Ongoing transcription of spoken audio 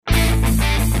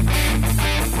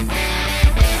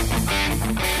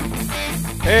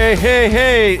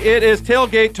Hey, it is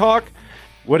Tailgate Talk.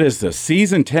 What is this?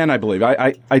 Season 10, I believe.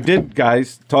 I did,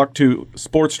 guys, talk to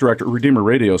sports director, Redeemer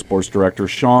Radio sports director,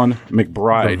 Sean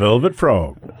McBride. The Velvet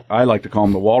Frog. I like to call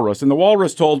him the Walrus. And the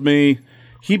Walrus told me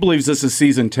he believes this is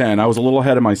season 10. I was a little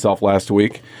ahead of myself last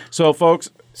week. So, folks,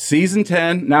 season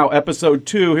 10, now episode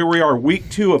 2. Here we are, week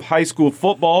 2 of high school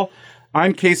football.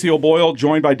 I'm Casey O'Boyle,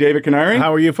 joined by David Canary.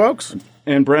 How are you, folks?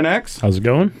 And Brent X. How's it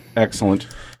going? Excellent.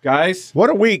 Guys.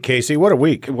 What a week, Casey. What a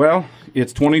week. Well,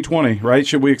 it's 2020, right?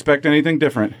 Should we expect anything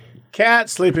different? Cat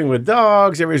sleeping with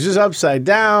dogs. It was just upside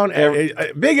down.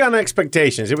 Big on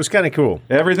expectations. It was kind of cool.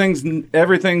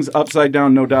 Everything's upside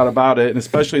down, no doubt about it. And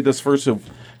especially this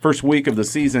first week of the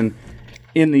season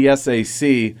in the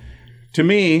SAC. To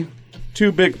me,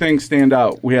 two big things stand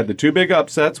out. We had the two big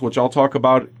upsets, which I'll talk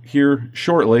about here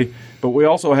shortly. But we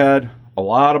also had a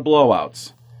lot of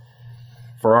blowouts.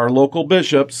 For our local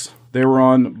Bishops, they were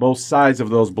on both sides of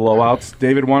those blowouts.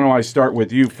 David, why don't I start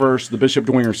with you first, the Bishop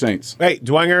Dwenger Saints. Hey,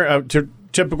 Dwenger,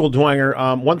 typical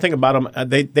Dwenger. One thing about them,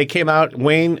 they came out,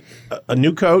 Wayne, a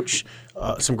new coach,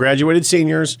 some graduated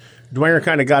seniors. Dwenger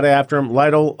kind of got after him.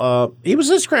 Lytle, he was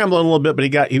just scrambling a little bit,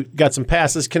 but he got some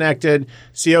passes connected.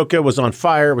 Sioka was on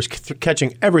fire, was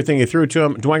catching everything he threw to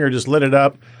him. Dwenger just lit it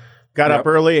up. Got up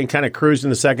early and kind of cruised in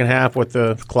the second half with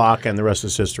the clock, and the rest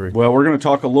is history. Well, we're going to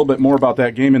talk a little bit more about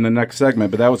that game in the next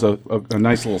segment, but that was a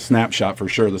nice little snapshot for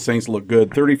sure. The Saints looked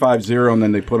good, 35-0, and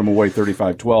then they put them away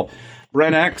 35-12.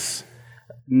 Brent X,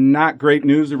 not great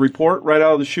news to report right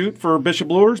out of the chute for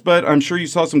Bishop Luers, but I'm sure you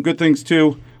saw some good things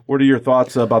too. What are your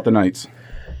thoughts about the Knights?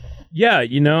 Yeah,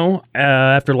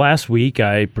 after last week,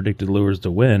 I predicted Luers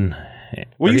to win.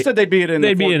 Well, you said they'd be in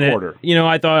the fourth quarter.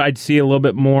 I thought I'd see a little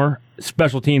bit more.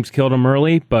 Special teams killed them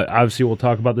early, but obviously we'll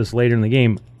talk about this later in the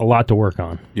game. A lot to work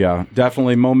on. Yeah,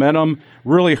 definitely. Momentum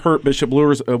really hurt Bishop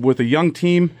Luers with a young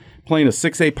team playing a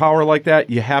 6A power like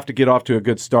that. You have to get off to a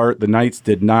good start. The Knights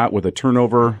did not with a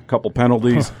turnover, a couple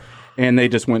penalties, and they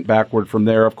just went backward from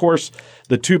there. Of course,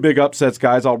 the two big upsets,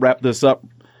 guys, I'll wrap this up.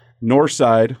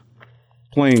 Northside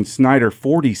playing Snyder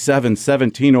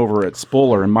 47-17 over at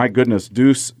Spuller, and my goodness,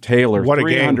 Deuce Taylor, what a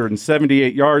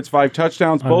 378 yards, 5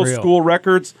 touchdowns, Unreal. both school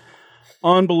records.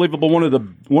 Unbelievable. One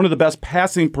of the best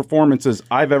passing performances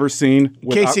I've ever seen,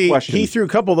 without Casey, question. he threw a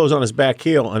couple of those on his back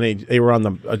heel, and they were on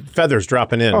the feathers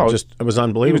dropping in. It was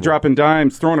unbelievable. He was dropping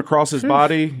dimes, throwing across his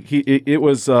body. It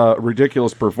was a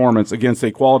ridiculous performance against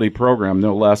a quality program,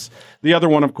 no less. The other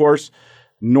one, of course,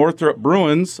 Northrop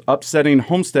Bruins upsetting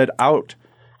Homestead out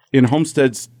in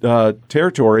Homestead's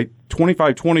territory,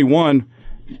 25-21,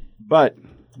 but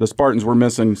the Spartans were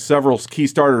missing several key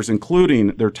starters, including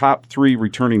their top 3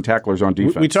 returning tacklers on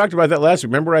defense. We talked about that last week.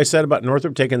 Remember what I said about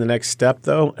Northrop taking the next step,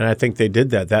 though? And I think they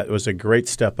did that. That was a great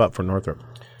step up for Northrop.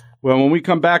 Well, when we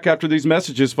come back after these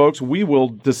messages, folks, we will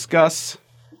discuss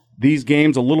these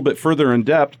games a little bit further in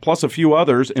depth, plus a few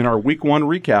others in our Week 1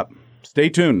 recap. Stay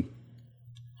tuned.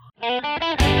 And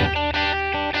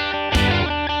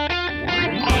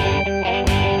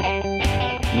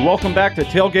welcome back to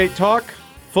Tailgate Talk.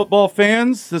 Football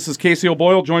fans, this is Casey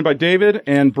O'Boyle, joined by David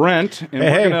and Brent, and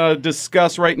we're going to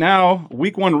discuss right now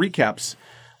Week 1 recaps.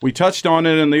 We touched on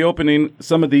it in the opening,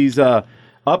 some of these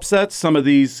upsets, some of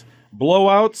these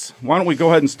blowouts. Why don't we go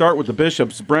ahead and start with the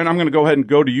Bishops? Brent, I'm going to go ahead and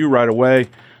go to you right away.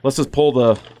 Let's just pull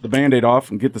the Band-Aid off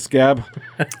and get the scab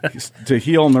to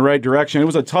heal in the right direction. It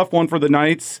was a tough one for the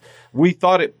Knights. We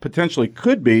thought it potentially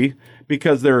could be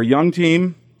because they're a young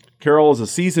team. Carroll is a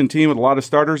seasoned team with a lot of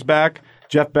starters back.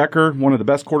 Jeff Becker, one of the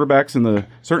best quarterbacks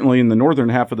certainly in the northern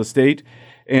half of the state,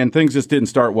 and things just didn't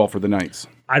start well for the Knights.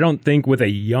 I don't think with a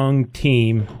young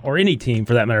team, or any team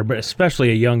for that matter, but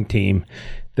especially a young team,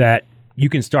 that you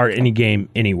can start any game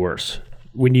any worse.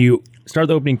 When you start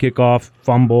the opening kickoff,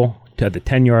 fumble to the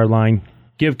 10-yard line,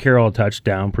 give Carroll a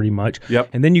touchdown pretty much,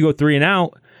 and then you go 3 and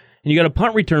out, and you got a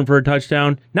punt return for a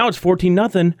touchdown. Now it's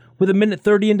 14-0 with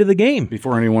 1:30 into the game.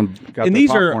 Before anyone got and the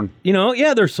these popcorn.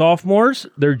 Are, they're sophomores,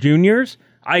 they're juniors.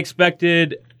 I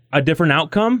expected a different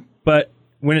outcome, but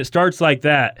when it starts like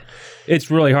that,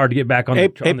 it's really hard to get back on the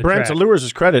Brent, track. to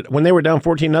Luers' credit, when they were down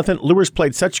 14-0, Luers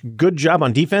played such good job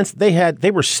on defense.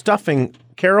 They were stuffing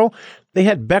Carroll. They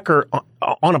had Becker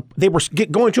they were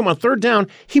going to him on third down.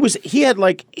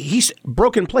 He's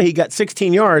broken play. He got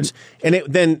 16 yards, and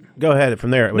then go ahead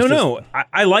from there. It was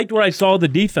I liked what I saw of the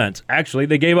defense. Actually,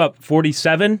 they gave up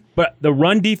 47, but the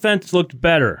run defense looked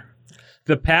better.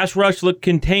 The pass rush looked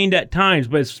contained at times,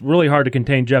 but it's really hard to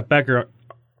contain Jeff Becker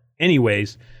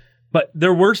anyways. But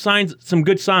there were some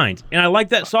good signs. And I like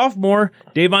that sophomore,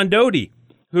 Davon Doty,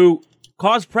 who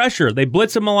caused pressure. They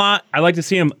blitz him a lot. I like to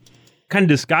see him kind of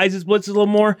disguise his blitzes a little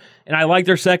more. And I like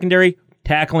their secondary.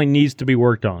 tackling needs to be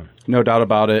worked on. No doubt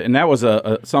about it. And that was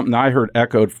something I heard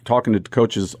echoed talking to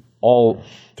coaches all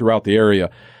throughout the area.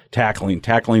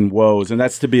 Tackling woes, and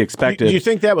that's to be expected. Do you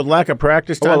think that with lack of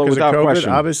practice time because of COVID, question.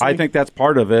 obviously? I think that's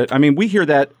part of it. I mean, we hear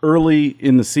that early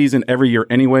in the season every year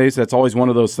anyways. That's always one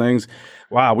of those things.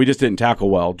 Wow, we just didn't tackle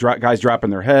well. Guys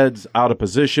dropping their heads, out of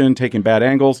position, taking bad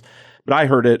angles. But I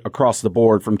heard it across the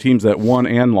board from teams that won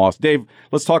and lost. Dave,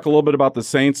 let's talk a little bit about the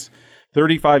Saints.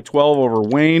 35-12 over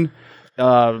Wayne.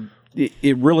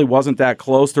 It really wasn't that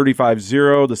close,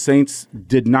 35-0. The Saints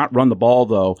did not run the ball,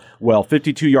 though. Well,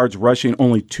 52 yards rushing,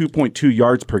 only 2.2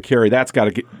 yards per carry. That's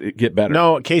got to get better.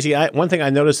 No, Casey, one thing I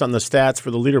noticed on the stats for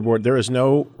the leaderboard, there's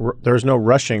no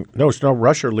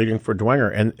rusher leading for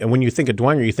Dwenger. And when you think of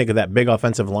Dwenger, you think of that big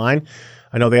offensive line.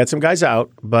 I know they had some guys out,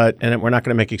 and we're not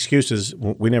going to make excuses.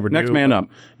 We never do.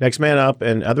 Next man up,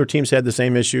 and other teams had the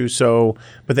same issue. So,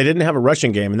 but they didn't have a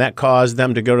rushing game, and that caused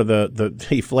them to go to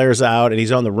he flares out and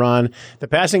he's on the run. The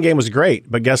passing game was great,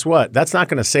 but guess what? That's not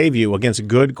going to save you against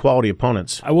good quality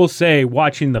opponents. I will say,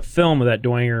 watching the film of that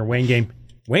Dwenger Wayne game,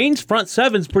 Wayne's front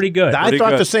seven's pretty good. I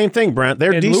thought the same thing, Brent.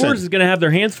 They're decent. Lures is going to have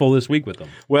their hands full this week with them.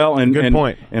 Well, good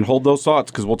point. And hold those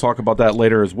thoughts because we'll talk about that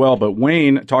later as well. But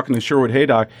Wayne, talking to Sherwood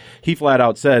Haydock, he flat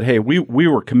out said, hey, we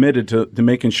were committed to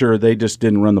making sure they just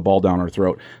didn't run the ball down our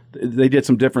throat. They did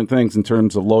some different things in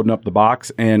terms of loading up the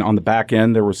box, and on the back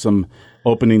end there were some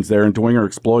openings there, and Dwenger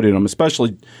exploited them,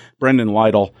 especially Brendan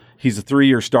Lytle. He's a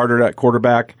 3-year starter at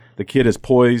quarterback. The kid is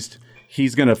poised.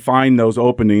 He's going to find those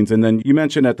openings. And then you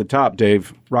mentioned at the top,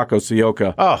 Dave, Rocco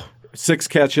Sioka. Oh, 6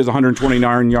 catches,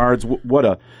 129 yards. What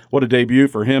a debut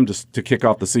for him to kick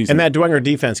off the season. And that Dwenger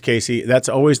defense, Casey, that's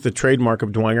always the trademark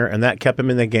of Dwenger, and that kept him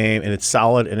in the game, and it's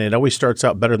solid, and it always starts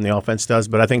out better than the offense does.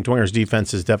 But I think Dwenger's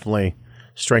defense is definitely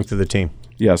strength of the team.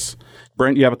 Yes.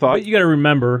 Brent, you have a thought? But you got to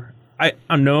remember,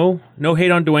 I'm no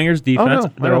hate on Dwenger's defense.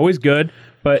 They're always good.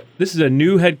 But this is a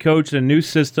new head coach, a new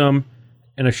system,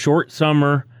 and a short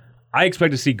summer. I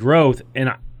expect to see growth,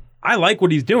 and I like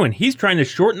what he's doing. He's trying to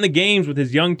shorten the games with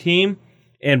his young team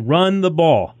and run the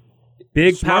ball.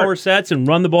 Big power sets and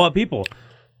run the ball at people.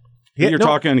 You're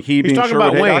talking he's talking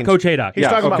about Wayne. Coach Haydock. He's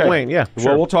talking about Wayne, yeah.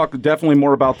 Well, we'll talk definitely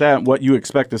more about that and what you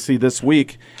expect to see this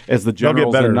week as the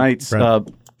Generals and Knights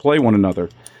play one another.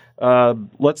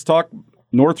 Let's talk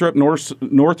Northrop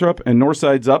and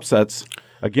Northside's upsets.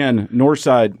 Again,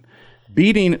 Northside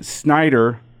beating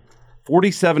Snyder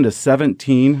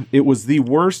 47-17. It was the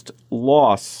worst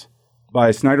loss by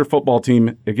a Snyder football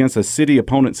team against a city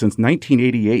opponent since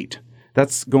 1988.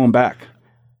 That's going back.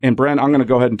 And Brent, I'm going to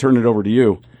go ahead and turn it over to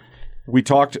you. We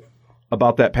talked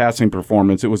about that passing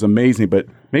performance. It was amazing, but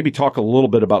maybe talk a little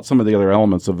bit about some of the other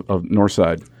elements of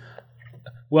Northside.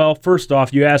 Well, first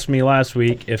off, you asked me last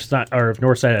week if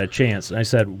Northside had a chance. And I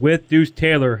said, with Deuce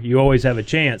Taylor, you always have a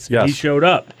chance. Yes. He showed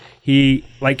up. He,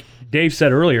 like Dave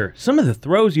said earlier, some of the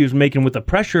throws he was making with the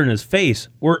pressure in his face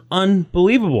were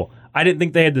unbelievable. I didn't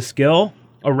think they had the skill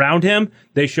around him.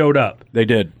 They showed up. They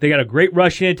did. They got a great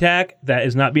rushing attack that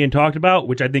is not being talked about,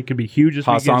 which I think could be huge.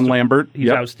 Hassan Lambert. He's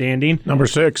outstanding. Number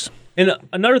 6. And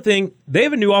another thing, they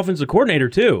have a new offensive coordinator,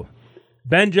 too.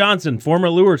 Ben Johnson, former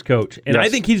Lures coach. And I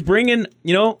think he's bringing,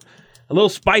 a little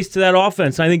spice to that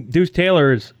offense. I think Deuce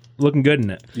Taylor is looking good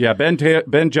in it. Yeah,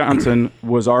 Ben Johnson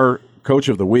was our coach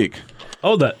of the week.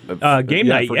 Oh, the game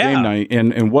night, game night.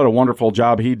 And what a wonderful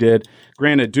job he did.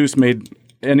 Granted, Deuce made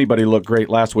anybody look great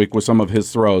last week with some of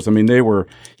his throws. I mean,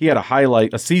 he had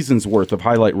a season's worth of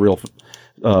highlight reel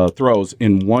throws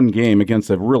in one game against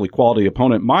a really quality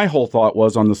opponent. My whole thought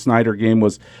was on the Snyder game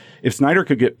was if Snyder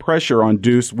could get pressure on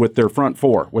Deuce with their front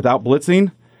four without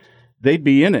blitzing, they'd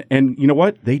be in it. And you know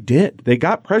what? They did. They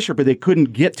got pressure, but they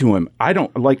couldn't get to him.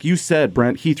 Like you said,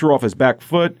 Brent, he threw off his back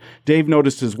foot. Dave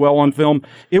noticed as well on film.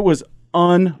 It was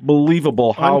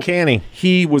unbelievable how uncanny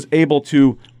he was able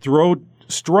to throw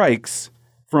strikes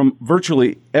from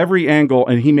virtually every angle,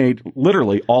 and he made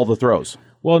literally all the throws.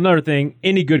 Well, another thing,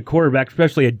 any good quarterback,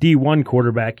 especially a D1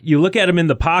 quarterback, you look at him in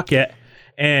the pocket,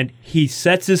 and he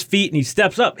sets his feet and he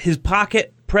steps up. His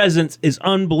pocket presence is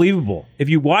unbelievable. If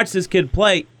you watch this kid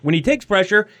play, when he takes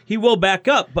pressure, he will back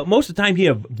up, but most of the time he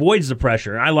avoids the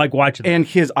pressure. I like watching him. And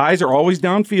his eyes are always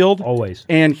downfield. Always.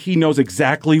 And he knows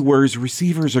exactly where his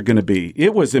receivers are going to be.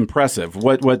 It was impressive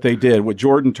what they did with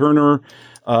Jordan Turner,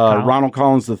 Ronald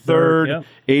Collins III, yep.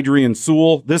 Adrian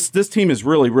Sewell. This team is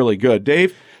really, really good.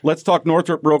 Dave, let's talk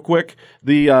Northrop real quick.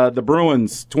 The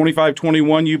Bruins,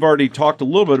 25-21, you've already talked a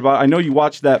little bit about. I know you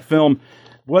watched that film.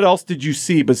 What else did you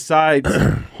see besides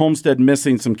Homestead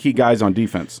missing some key guys on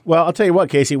defense? Well, I'll tell you what,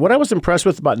 Casey. What I was impressed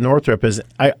with about Northrop is,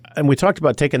 and we talked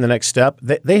about taking the next step.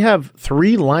 They have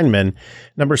 3 linemen.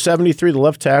 Number 73, the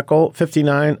left tackle,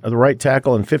 59, the right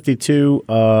tackle, and 52,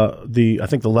 I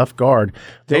think the left guard.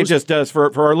 Dave just does,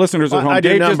 for our listeners at home,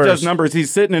 Dave just does numbers. He's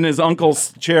sitting in his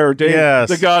uncle's chair, Dave,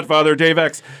 the Godfather, Dave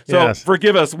X. So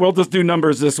forgive us. We'll just do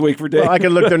numbers this week for Dave. Well, I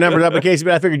can look their numbers up, Casey,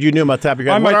 but I figured you knew them on top of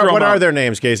your head. What are their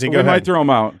names, Casey? We might throw them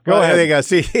out. Go ahead. There you go.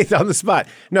 See, it's on the spot.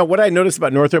 No, what I noticed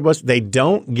about Northrop was they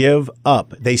don't give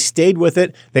up. They stayed with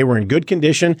it. They were in good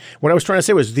condition. What I was trying to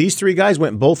say was these three guys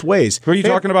went both ways. Who are you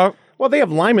talking about? Well, they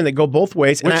have linemen that go both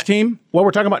ways. Which team? Well,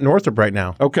 we're talking about Northrop right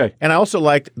now. Okay. And I also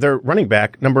liked their running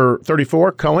back, number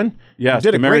 34, Cohen. Yes,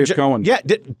 Demarius Cohen. Yeah,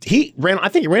 he ran. I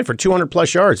think he ran for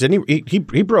 200-plus yards. Didn't he? He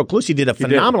broke loose. He did a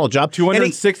phenomenal job.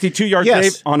 262 yards,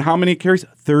 Dave, on how many carries?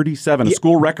 37, a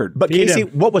school record. But Casey,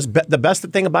 what was the best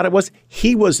thing about it was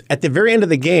he was, at the very end of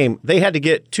the game, they had to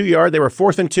get 2 yards. They were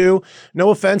 4th and 2.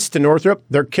 No offense to Northrop.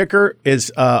 Their kicker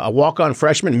is a walk-on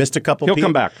freshman, missed a couple He'll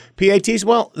come back. PATs.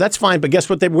 Well, that's fine, but guess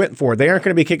what they went for? They aren't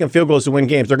going to be kicking field goals to win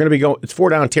games. They're going to be going, it's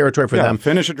 4-down territory for them.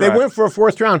 Finish a drive. They went for a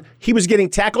 4th round. He was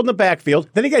getting tackled in the backfield.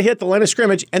 Then he got hit at the line of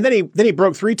scrimmage, and then he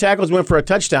broke 3 tackles and went for a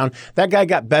touchdown. That guy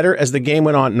got better as the game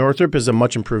went on. Northrop is a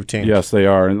much improved team. Yes, they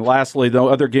are. And lastly, the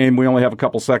other game, we only have a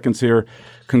couple seconds here.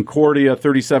 Concordia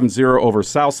 37-0 over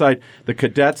Southside. The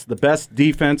Cadets, the best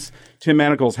defense Tim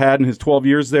Manacle's had in his 12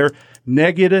 years there.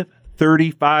 Negative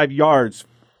 35 yards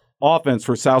offense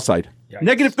for Southside. Yikes.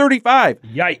 Negative 35.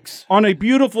 Yikes. On a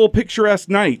beautiful, picturesque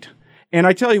night. And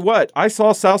I tell you what, I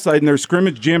saw Southside in their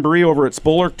scrimmage jamboree over at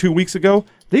Spoler 2 weeks ago.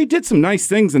 They did some nice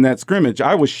things in that scrimmage.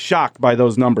 I was shocked by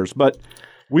those numbers. But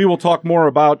we will talk more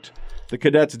about the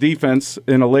Cadets' defense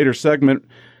in a later segment.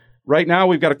 Right now,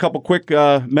 we've got a couple quick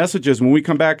messages. When we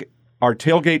come back, our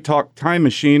Tailgate Talk Time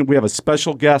Machine, we have a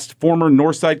special guest, former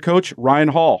Northside coach Ryan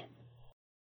Hall.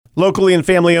 Locally and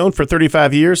family owned for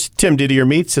 35 years, Tim Didier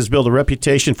Meats has built a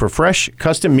reputation for fresh,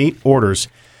 custom meat orders.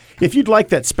 If you'd like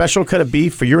that special cut of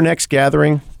beef for your next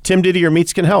gathering, Tim Didier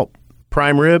Meats can help.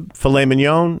 Prime rib, filet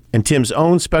mignon, and Tim's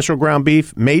own special ground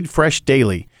beef made fresh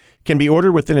daily can be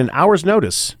ordered within an hour's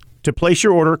notice. To place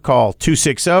your order, call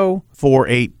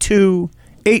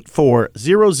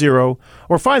 260-482-8400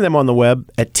 or find them on the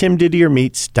web at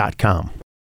timdidiermeats.com.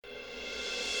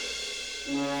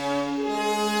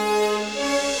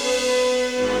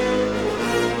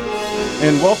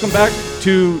 And welcome back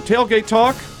to Tailgate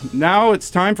Talk. Now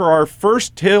it's time for our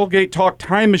first Tailgate Talk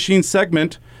Time Machine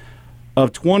segment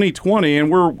of 2020, and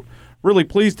we're really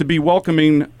pleased to be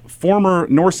welcoming former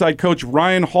Northside coach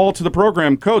Ryan Hall to the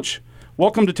program. Coach,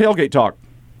 welcome to Tailgate Talk.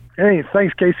 Hey,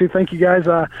 thanks, Casey. Thank you guys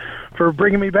for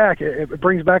bringing me back. It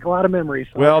brings back a lot of memories.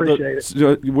 So I appreciate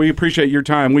it. We appreciate your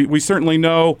time. We certainly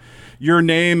know your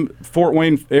name. Fort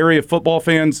Wayne area football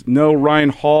fans know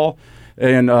Ryan Hall.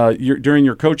 And during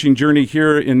your coaching journey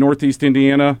here in Northeast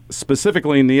Indiana,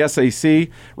 specifically in the SAC.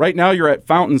 Right now you're at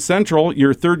Fountain Central,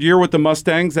 your 3rd year with the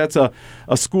Mustangs. That's a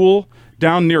school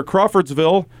down near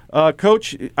Crawfordsville.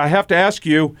 Coach, I have to ask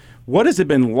you, what has it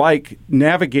been like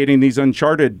navigating these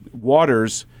uncharted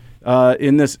waters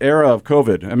in this era of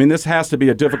COVID? I mean, this has to be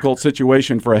a difficult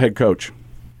situation for a head coach.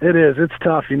 It is. It's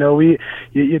tough. You know, you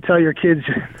tell your kids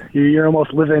you're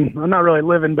almost living, well, not really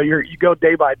living, but you go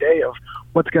day by day of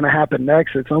what's going to happen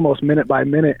next. It's almost minute by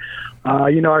minute.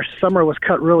 Our summer was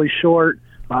cut really short.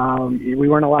 We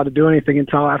weren't allowed to do anything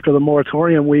until after the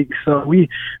moratorium week. So we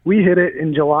hit it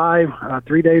in July,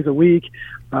 3 days a week.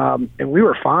 And we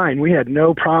were fine. We had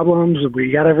no problems.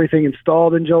 We got everything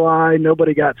installed in July.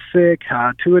 Nobody got sick.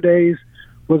 2-a-days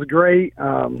was great.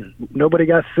 Nobody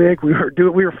got sick. We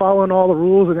were following all the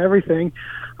rules and everything.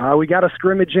 We got a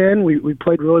scrimmage in. We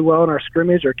played really well in our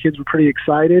scrimmage. Our kids were pretty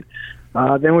excited.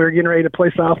 Then we were getting ready to play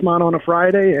Southmont on a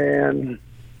Friday, and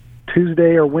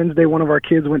Tuesday or Wednesday, one of our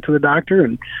kids went to the doctor,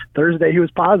 and Thursday he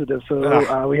was positive.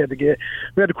 So we had to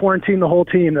quarantine the whole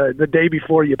team the day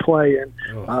before you play, and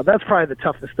that's probably the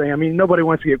toughest thing. I mean, nobody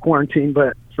wants to get quarantined,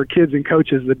 but for kids and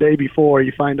coaches, the day before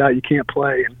you find out you can't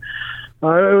play, and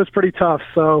it was pretty tough.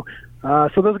 So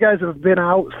those guys have been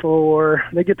out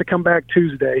they get to come back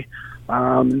Tuesday.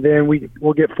 Then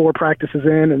we'll get 4 practices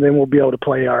in, and then we'll be able to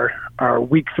play our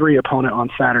week 3 opponent on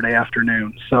Saturday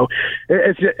afternoon. So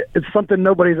it's something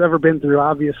nobody's ever been through.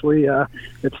 Obviously,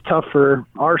 it's tough for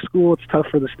our school. It's tough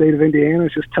for the state of Indiana.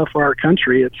 It's just tough for our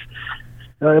country.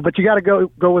 But you got to go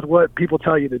with what people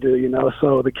tell you to do, you know.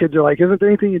 So the kids are like, "Isn't there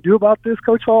anything you do about this,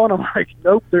 Coach Hall?" And I'm like,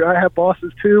 "Nope. I have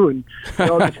bosses too, and they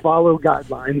all just follow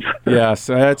guidelines." Yes,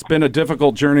 it's been a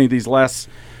difficult journey these last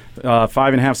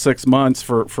 5.5, 6 months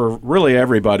for really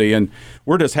everybody. And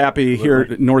we're just happy here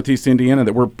at Northeast Indiana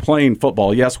that we're playing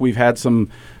football. Yes, we've had some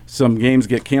games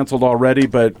get canceled already,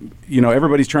 but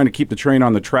everybody's trying to keep the train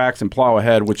on the tracks and plow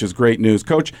ahead, which is great news.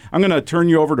 Coach, I'm going to turn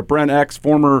you over to Brent X,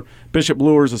 former Bishop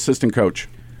Luers assistant coach.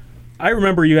 I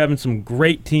remember you having some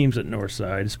great teams at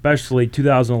Northside, especially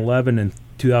 2011 and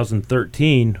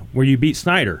 2013, where you beat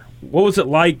Snyder. What was it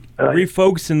like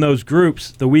refocusing those groups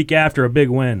the week after a big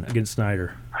win against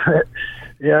Snyder?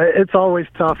 Yeah, it's always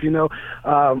tough.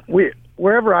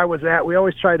 Wherever I was at, we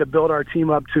always tried to build our team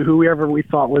up to whoever we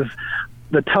thought was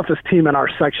the toughest team in our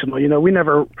sectional. We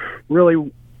never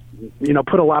really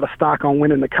put a lot of stock on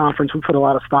winning the conference. We put a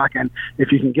lot of stock in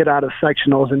if you can get out of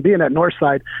sectionals. And being at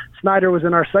Northside, Snyder was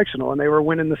in our sectional, and they were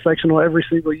winning the sectional every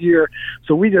single year.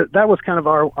 So that was kind of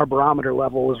our barometer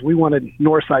level, was we wanted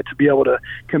Northside to be able to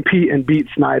compete and beat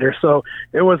Snyder. So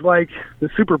it was like the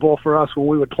Super Bowl for us when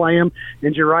we would play them.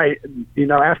 And you're right,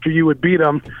 after you would beat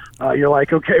them, you're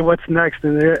like, okay, what's next?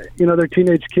 And they're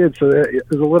teenage kids, so it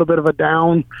was a little bit of a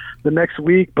down the next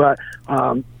week, but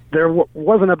there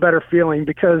wasn't a better feeling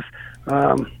because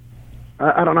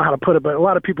I don't know how to put it, but a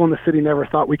lot of people in the city never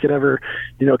thought we could ever,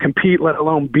 compete, let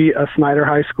alone beat a Snyder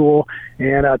High School.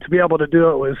 And to be able to do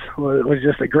it was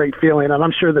just a great feeling. And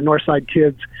I'm sure the Northside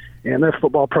kids and their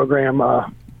football program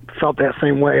felt that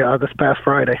same way this past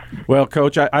Friday. Well,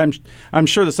 Coach, I'm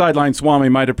sure the sideline Swami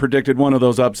might have predicted one of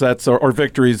those upsets or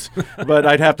victories, but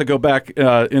I'd have to go back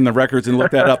in the records and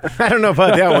look that up. I don't know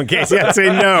about that one, Casey. I'd say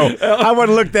no. I would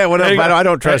look that one up. I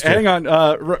don't trust you. Hang on,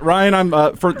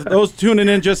 Ryan. For those tuning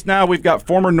in just now, we've got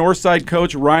former Northside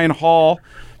coach Ryan Hall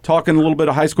talking a little bit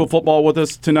of high school football with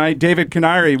us tonight. David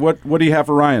Canary, what do you have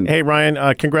for Ryan? Hey,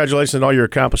 Ryan, congratulations on all your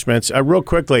accomplishments. Real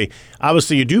quickly,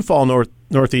 obviously you do fall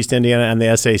Northeast Indiana and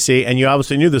the SAC, and you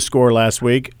obviously knew the score last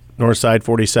week, Northside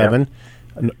 47,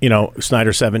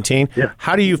 Snyder 17. Yeah.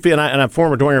 How do you feel, and I'm a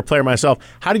former Dwenger player myself,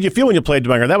 how did you feel when you played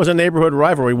Dwenger? That was a neighborhood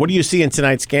rivalry. What do you see in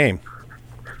tonight's game?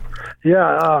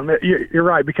 Yeah, you're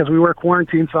right, because we were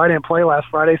quarantined, so I didn't play last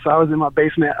Friday, so I was in my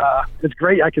basement. It's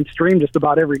great. I can stream just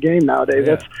about every game nowadays.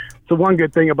 Yeah. That's the one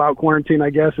good thing about quarantine,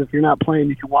 I guess. If you're not playing,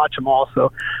 you can watch them all.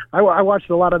 So I watched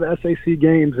a lot of the SAC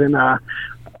games, and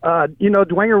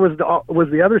Dwenger was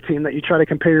the other team that you try to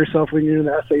compare yourself when you're in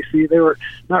the SAC. They were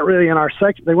not really in our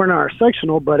they weren't in our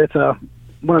sectional, but it's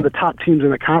one of the top teams in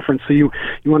the conference, so you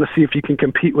want to see if you can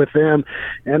compete with them.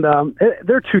 And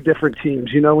they're two different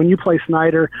teams. When you play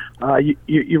Snyder,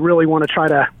 you really want to try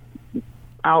to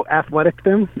out-athletic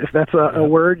them, if that's a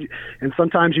word. And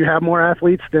sometimes you have more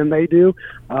athletes than they do.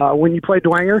 When you play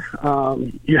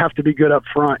Dwenger, you have to be good up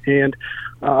front. And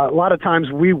a lot of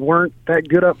times we weren't that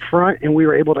good up front, and we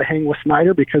were able to hang with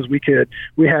Snyder because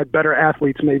we had better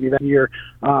athletes maybe that year.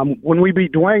 When we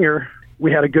beat Dwenger,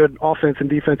 we had a good offense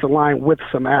and defensive line with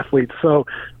some athletes. So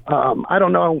I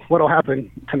don't know what will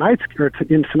happen in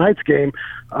tonight's game.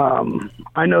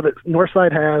 I know that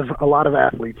Northside has a lot of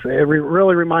athletes. It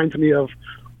really reminds me of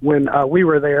when we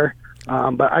were there.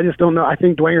 But I just don't know. I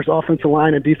think Dwenger's offensive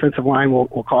line and defensive line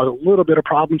will cause a little bit of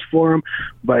problems for them.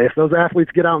 But if those athletes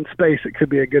get out in space, it could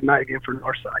be a good night again for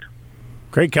Northside.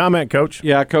 Great comment, Coach.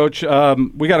 Yeah, Coach.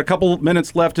 We got a couple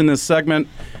minutes left in this segment.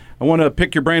 I want to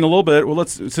pick your brain a little bit. Well,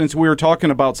 since we were talking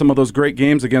about some of those great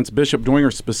games against Bishop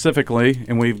Dwenger specifically,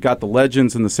 and we've got the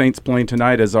Legends and the Saints playing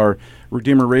tonight as our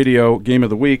Redeemer Radio Game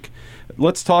of the Week.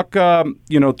 Let's talk,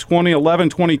 2011,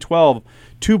 2012,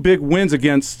 two big wins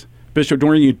against Bishop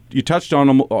Dwenger. You touched on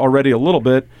them already a little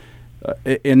bit,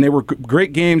 and they were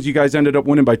great games. You guys ended up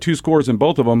winning by 2 scores in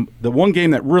both of them. The one game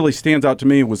that really stands out to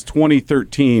me was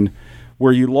 2013,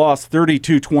 where you lost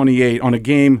 32-28 on a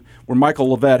game where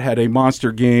Michael Levette had a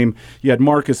monster game. You had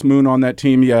Marcus Moon on that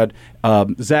team. You had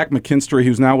Zach McKinstry,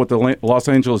 who's now with the Los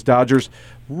Angeles Dodgers.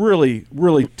 Really,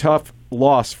 really tough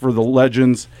loss for the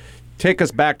Legends. Take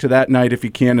us back to that night if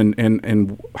you can,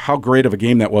 and how great of a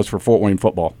game that was for Fort Wayne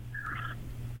football.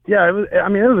 Yeah, it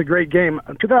was a great game.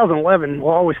 2011 will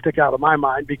always stick out of my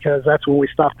mind because that's when we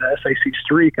stopped the SAC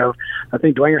streak of, I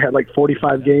think Dwenger had like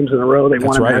 45 games in a row. They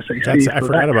won in the SAC. I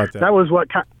forgot about that. That was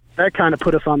that kind of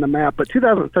put us on the map. But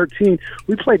 2013,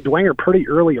 we played Dwenger pretty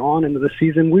early on into the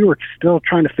season. We were still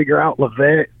trying to figure out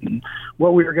Levette and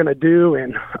what we were going to do,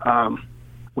 and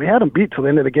we had them beat till the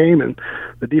end of the game, and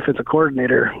the defensive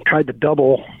coordinator tried to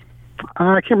double.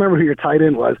 I can't remember who your tight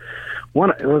end was.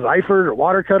 It was Eifert or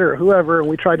Watercutter or whoever, and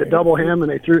we tried to double him,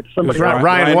 and they threw it to somebody. It was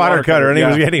Ryan Watercutter,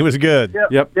 and he was good.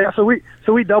 Yep. Yeah. So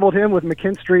we doubled him with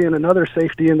McKinstry and another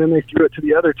safety, and then they threw it to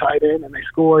the other tight end, and they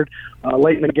scored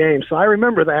late in the game. So I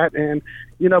remember that, and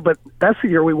but that's the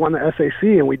year we won the SAC,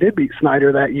 and we did beat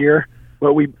Snyder that year,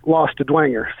 but we lost to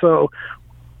Dwenger. So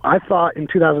I thought in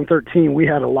 2013 we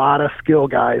had a lot of skill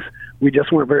guys. We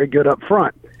just weren't very good up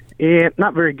front. And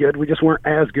not very good. We just weren't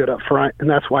as good up front, and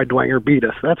that's why Dwenger beat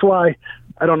us. That's why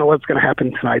I don't know what's going to happen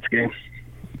in tonight's game.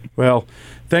 Well,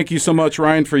 thank you so much,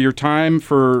 Ryan, for your time,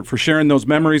 for sharing those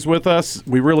memories with us.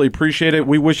 We really appreciate it.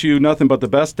 We wish you nothing but the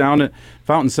best down at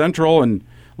Fountain Central. And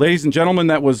ladies and gentlemen,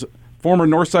 that was former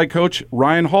Northside coach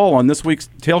Ryan Hall on this week's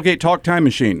Tailgate Talk Time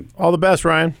Machine. All the best,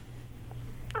 Ryan.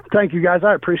 Thank you, guys.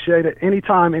 I appreciate it.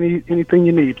 Anytime, anything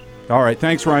you need. All right.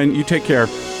 Thanks, Ryan. You take care.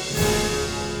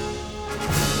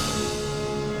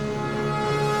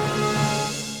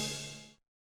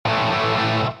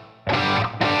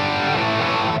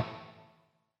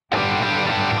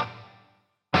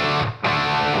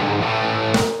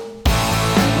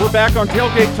 Back on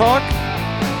Tailgate Talk.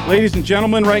 Ladies and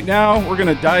gentlemen, right now we're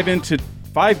going to dive into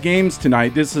 5 games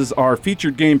tonight. This is our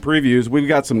featured game previews. We've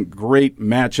got some great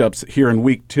matchups here in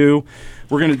Week 2.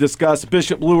 We're going to discuss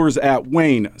Bishop Luers at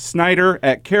Wayne, Snyder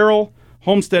at Carroll,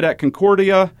 Homestead at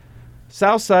Concordia,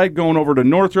 Southside going over to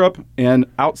Northrop, and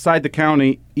outside the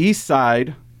county,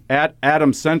 Eastside at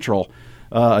Adams Central.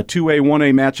 A 2A,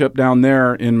 1A matchup down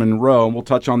there in Monroe, and we'll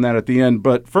touch on that at the end.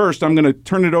 But first, I'm going to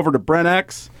turn it over to Brent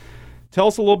X. Tell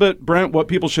us a little bit, Brent, what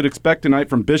people should expect tonight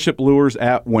from Bishop Luers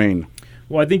at Wayne.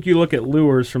 Well, I think you look at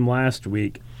Luers from last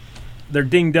week. They're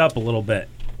dinged up a little bit.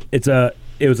 It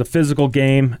was a physical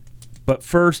game, but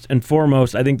first and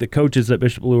foremost, I think the coaches at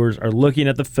Bishop Luers are looking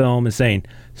at the film and saying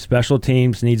special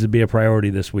teams needs to be a priority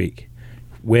this week.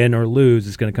 Win or lose,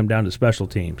 it's going to come down to special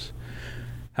teams.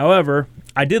 However,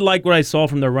 I did like what I saw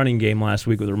from their running game last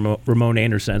week with Ramon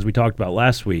Anderson, as we talked about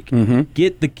last week. Mm-hmm.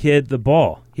 Get the kid the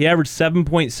ball. He averaged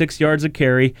 7.6 yards a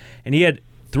carry, and he had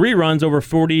 3 runs over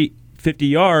 50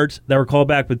 yards that were called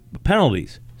back with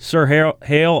penalties. Sir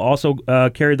Hale also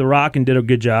carried the rock and did a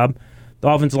good job. The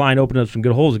offensive line opened up some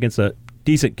good holes against a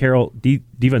decent Carroll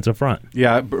defensive front.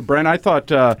 Yeah, Brent, I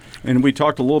thought, and we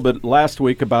talked a little bit last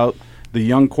week about the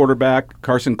young quarterback,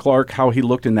 Carson Clark, how he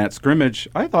looked in that scrimmage.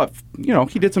 I thought,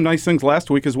 he did some nice things last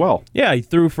week as well. Yeah, he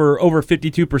threw for over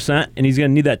 52%, and he's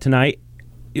going to need that tonight.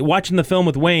 Watching the film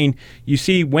with Wayne, you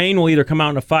see Wayne will either come out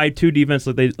in a 5-2 defense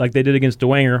like they did against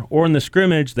Dwenger, or in the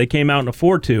scrimmage, they came out in a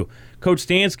 4-2. Coach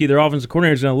Stansky, their offensive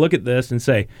coordinator, is going to look at this and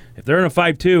say, if they're in a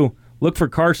 5-2, look for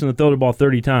Carson to throw the ball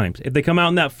 30 times. If they come out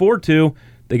in that 4-2,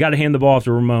 they got to hand the ball off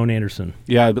to Ramon Anderson.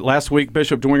 Yeah, but last week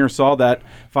Bishop Dwenger saw that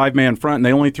 5-man front, and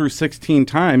they only threw 16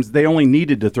 times. They only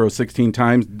needed to throw 16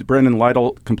 times. Brendan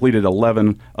Lytle completed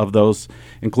 11 of those,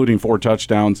 including 4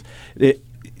 touchdowns.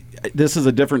 This is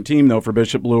a different team, though, for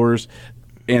Bishop Luers.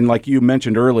 And like you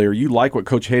mentioned earlier, you like what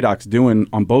Coach Haydock's doing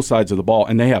on both sides of the ball,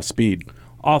 and they have speed.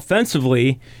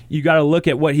 Offensively, you got to look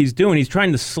at what he's doing. He's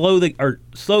trying to slow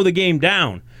the game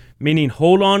down, meaning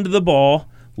hold on to the ball,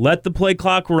 let the play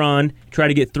clock run, try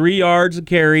to get 3 yards a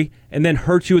carry, and then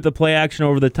hurt you with the play action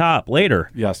over the top later.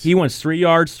 Yes. He wants 3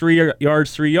 yards, 3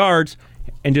 yards, 3 yards,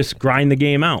 and just grind the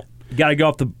game out. You got to go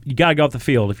off the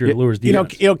field if you're Luers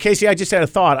defense. Casey, I just had a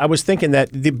thought. I was thinking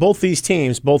that both these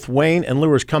teams, both Wayne and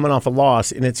Luers, coming off a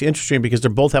loss, and it's interesting because they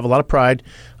both have a lot of pride.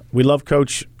 We love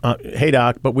Coach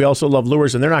Haydock, but we also love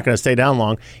Luers, and they're not going to stay down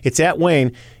long. It's at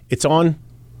Wayne. It's on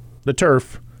the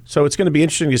turf. So it's going to be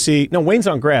interesting to see. No, Wayne's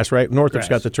on grass, right? Northrop's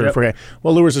got the turf. Yep. Okay.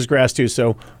 Well, Luers is grass too.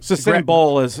 So it's the same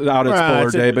bowl as out at Spiller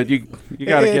Day, but you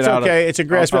got to get out. Okay, it's a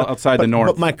grass outside the north.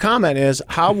 But my comment is,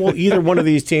 how will either one of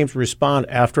these teams respond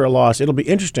after a loss? It'll be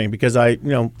interesting because they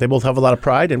both have a lot of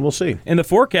pride, and we'll see. And the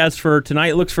forecast for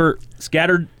tonight looks for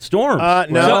scattered storms.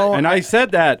 No, and I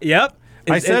said that. Yep,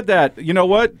 I said that. You know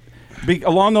what?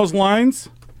 Along those lines.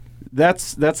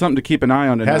 That's something to keep an eye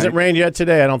on tonight. Hasn't rained yet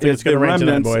today. I don't think it's going to rain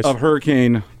tonight, boys. Of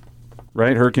Hurricane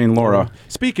Laura.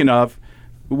 Speaking of,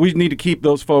 we need to keep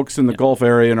those folks in the Gulf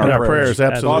area in our prayers.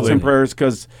 Absolutely. Thoughts and prayers,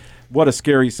 because what a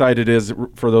scary sight it is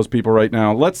for those people right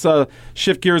now. Let's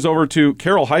shift gears over to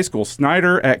Carroll High School.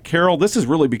 Snyder at Carroll. This has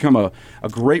really become a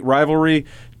great rivalry.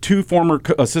 2 former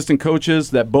assistant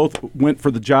coaches that both went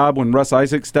for the job when Russ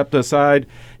Isaac stepped aside.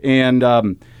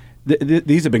 And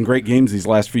these have been great games these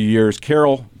last few years.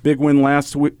 Carroll, big win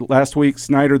last week.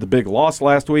 Snyder, the big loss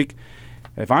last week.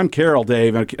 If I'm Carroll,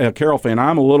 Dave, a Carroll fan,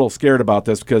 I'm a little scared about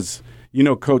this because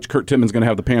Coach Kurt Tittman's going to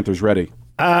have the Panthers ready.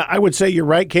 I would say you're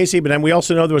right, Casey, but then we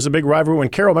also know there was a big rivalry when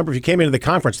Carroll, remember, if you came into the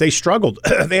conference, they struggled.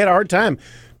 They had a hard time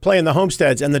playing the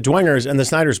Homesteads and the Dwengers and the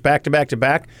Snyders back to back to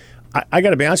back. I got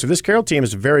to be honest with you, this Carroll team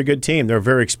is a very good team. They're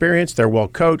very experienced. They're well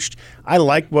coached. I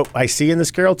like what I see in this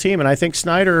Carroll team, and I think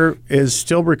Snyder is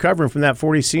still recovering from that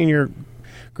 40 senior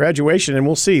graduation, and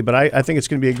we'll see. But I think it's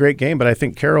going to be a great game, but I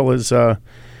think Carroll is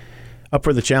up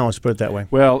for the challenge, to put it that way.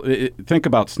 Well, think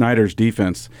about Snyder's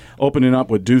defense, opening up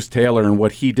with Deuce Taylor and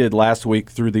what he did last week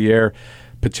through the air.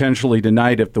 potentially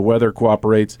tonight if the weather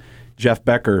cooperates. Jeff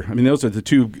Becker. I mean, those are the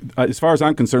two, as far as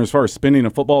I'm concerned, as far as spinning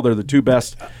of football, they're the two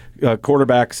best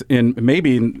quarterbacks in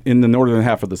the northern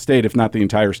half of the state, if not the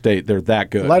entire state. They're that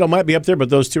good. Lytle might be up there,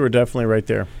 but those two are definitely right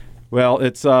there. Well,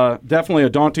 it's definitely a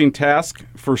daunting task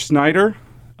for Snyder.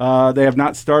 They have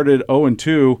not started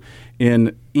 0-2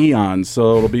 in eons,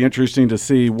 so it'll be interesting to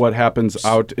see what happens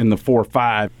out in the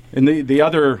 4-5. And the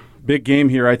other big game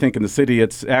here, I think, in the city,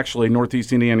 it's actually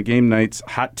Northeast Indiana Game Night's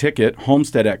hot ticket,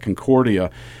 Homestead at Concordia.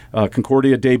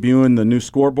 Concordia debuting the new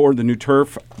scoreboard, the new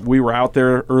turf. We were out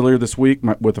there earlier this week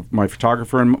with my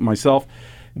photographer and myself.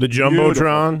 The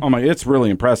Jumbotron. Oh my! It's really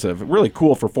impressive. Really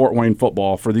cool for Fort Wayne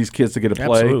football for these kids to get to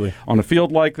play Absolutely. on a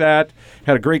field like that.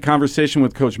 Had a great conversation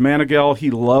with Coach Manigail.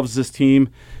 He loves this team.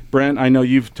 Brent, I know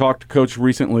you've talked to Coach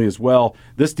recently as well.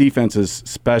 This defense is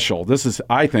special. This is,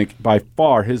 I think, by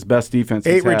far his best defense.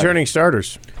 8 returning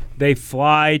starters. They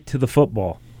fly to the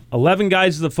football. 11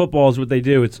 guys to the football is what they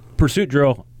do. It's pursuit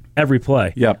drill every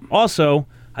play. Yep. Also,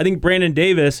 I think Brandon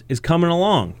Davis is coming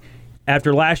along.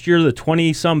 After last year, the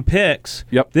 20-some picks,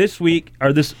 Yep. this week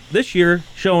or this year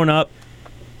showing up,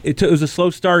 it was a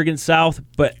slow start against South,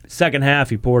 but second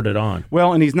half he poured it on.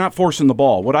 Well, and he's not forcing the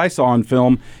ball. What I saw on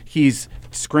film, he's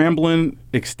scrambling,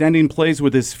 extending plays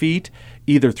with his feet,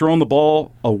 either throwing the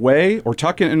ball away or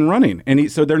tucking and running.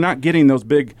 And so they're not getting those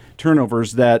big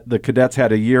turnovers that the Cadets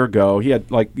had a year ago. He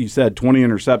had, like you said, 20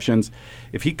 interceptions.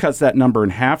 If he cuts that number in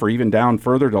half or even down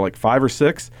further to like 5 or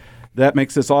 6, that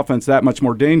makes this offense that much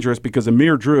more dangerous because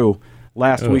Amir Drew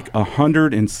last week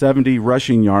 170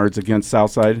 rushing yards against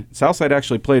Southside. Southside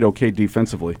actually played okay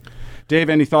defensively. Dave,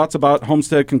 any thoughts about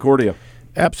Homestead Concordia?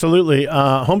 Absolutely.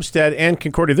 Homestead and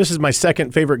Concordia. This is my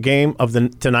second favorite game of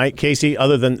tonight, Casey,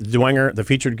 other than Dwenger, the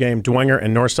featured game, Dwenger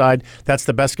and Northside. That's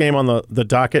the best game on the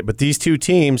docket. But these two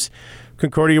teams,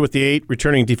 Concordia with the 8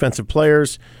 returning defensive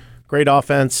players, great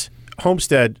offense.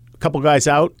 Homestead, a couple guys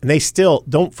out, and they still,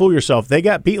 don't fool yourself, they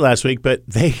got beat last week, but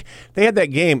they had that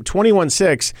game,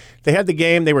 21-6. They had the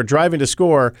game. They were driving to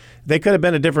score. They could have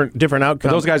been a different outcome.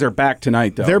 But those guys are back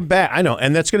tonight, though. They're back. I know,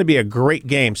 and that's going to be a great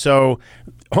game. So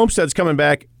Homestead's coming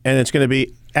back, and it's going to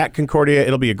be at Concordia.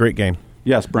 It'll be a great game.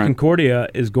 Yes, Brent. Concordia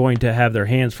is going to have their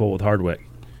hands full with Hardwick.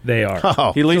 They are.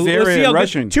 Oh. He leads the let's see area how in good-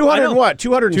 rushing. 200 what?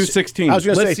 216. I was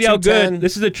going to say Let's see how 210. good.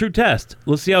 This is a true test.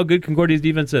 Let's see how good Concordia's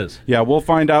defense is. Yeah, we'll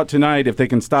find out tonight if they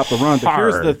can stop the run. But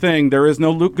here's the thing. There is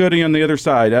no Luke Goody on the other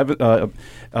side.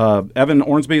 Evan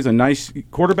Ormsby is a nice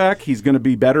quarterback. He's going to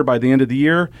be better by the end of the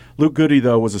year. Luke Goody,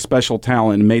 though, was a special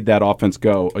talent and made that offense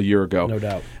go a year ago. No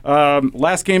doubt.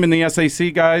 Last game in the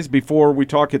SAC, guys, before we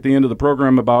talk at the end of the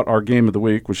program about our game of the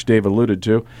week, which Dave alluded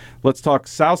to. Let's talk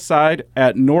Southside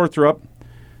at Northrop.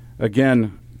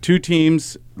 Again, two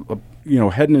teams,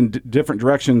 heading in different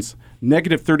directions.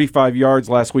 Negative 35 yards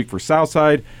last week for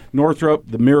Southside. Northrop,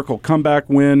 the miracle comeback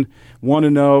win,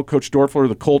 1-0. Coach Dorfler,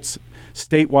 the Colts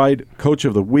statewide coach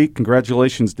of the week.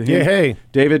 Congratulations to him. Yeah, hey.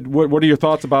 David, what are your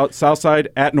thoughts about Southside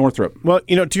at Northrop? Well,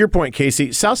 to your point,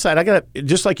 Casey, Southside,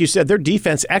 just like you said, their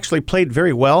defense actually played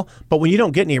very well, but when you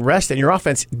don't get any rest and your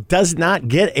offense does not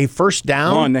get a first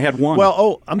down. They had one.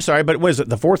 Well, I'm sorry, but was it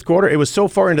the fourth quarter? It was so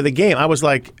far into the game. I was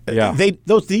like,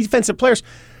 those defensive players,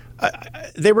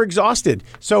 they were exhausted.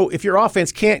 So if your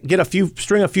offense can't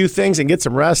string a few things and get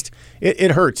some rest,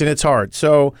 it hurts and it's hard.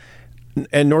 So,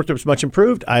 and Northrop's much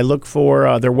improved. I look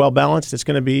for they're well balanced. It's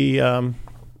going to be.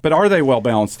 But are they well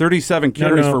balanced? 37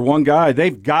 carries for one guy.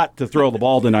 They've got to throw the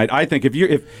ball tonight. I think if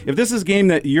this is a game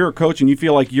that you're a coach and you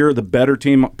feel like you're the better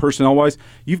team personnel wise,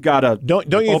 you've got to. Don't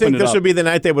you think this would be the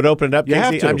night they would open it up? You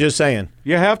have Casey? to. I'm just saying.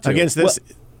 You have to Against this.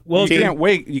 Well, you can't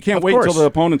wait. You can't wait until the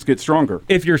opponents get stronger.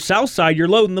 If you're Southside, you're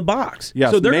loading the box.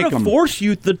 Yes, so they're going to force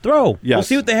you to throw. Yes. We'll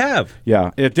see what they have. Yeah.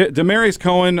 If Demarius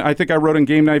Cohen, I think I wrote in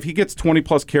Game Night, if he gets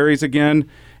 20-plus carries again,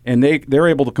 and they're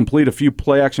able to complete a few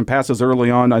play-action passes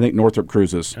early on, I think Northrop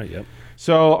cruises. Yep.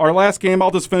 So our last game,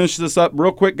 I'll just finish this up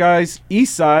real quick, guys.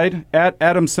 Eastside at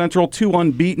Adams Central, 2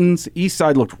 unbeatens.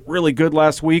 Eastside looked really good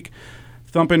last week,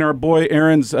 thumping our boy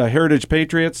Aaron's Heritage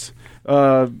Patriots.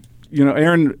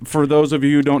 Aaron, for those of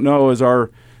you who don't know, is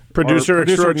our producer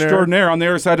extraordinaire on the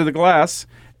other side of the glass,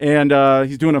 and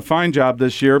he's doing a fine job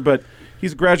this year, but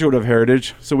he's a graduate of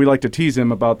Heritage, so we like to tease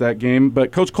him about that game.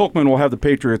 But Coach Kolkman will have the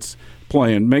Patriots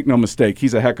playing. Make no mistake,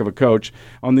 he's a heck of a coach.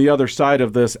 On the other side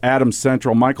of this, Adams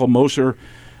Central, Michael Mosher,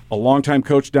 a longtime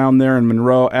coach down there in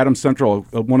Monroe. Adams Central,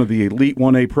 one of the elite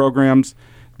 1A programs.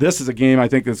 This is a game I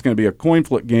think that's going to be a coin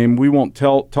flip game. We won't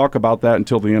talk about that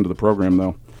until the end of the program,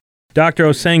 though. Dr.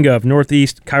 Osenga of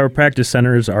Northeast Chiropractic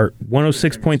Center is our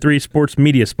 106.3 sports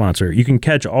media sponsor. You can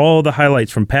catch all the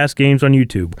highlights from past games on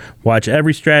YouTube. Watch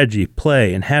every strategy,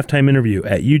 play, and halftime interview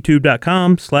at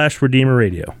youtube.com/Redeemer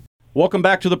Radio. Welcome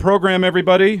back to the program,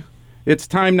 everybody. It's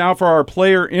time now for our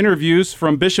player interviews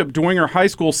from Bishop Dwenger High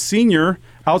School senior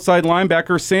outside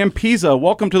linebacker Sam Pisa.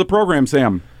 Welcome to the program,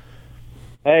 Sam.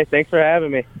 Hey, thanks for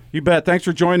having me. You bet. Thanks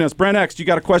for joining us. Brent X, you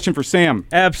got a question for Sam?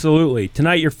 Absolutely.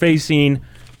 Tonight you're facing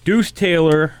Deuce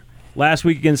Taylor. Last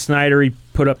week against Snyder, he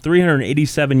put up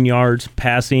 387 yards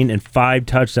passing and 5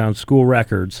 touchdowns, school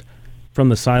records, from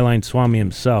the sideline Swami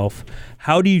himself.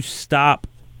 How do you stop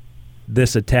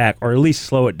this attack, or at least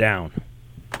slow it down?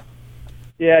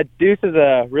 Yeah, Deuce is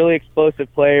a really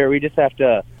explosive player. We just have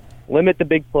to limit the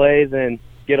big plays and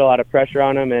get a lot of pressure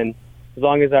on him, and as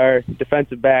long as our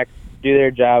defensive backs do their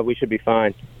job, we should be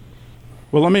fine.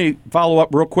 Well, let me follow up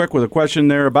real quick with a question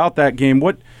there about that game.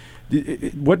 What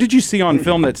did you see on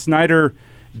film that Snyder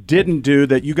didn't do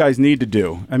that you guys need to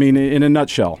do? I mean, in a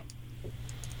nutshell.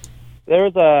 There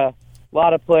was a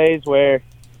lot of plays where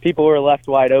people were left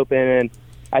wide open, and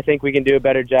I think we can do a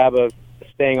better job of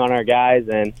staying on our guys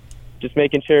and just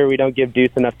making sure we don't give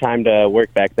Deuce enough time to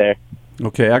work back there.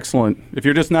 Okay, excellent. If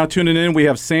you're just now tuning in, we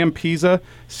have Sam Pisa,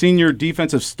 senior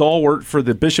defensive stalwart for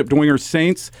the Bishop Dwenger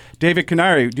Saints. David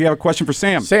Canary, do you have a question for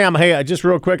Sam? Sam, hey, just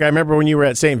real quick, I remember when you were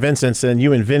at St. Vincent's and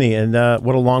you and Vinny, and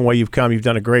what a long way you've come. You've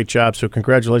done a great job, so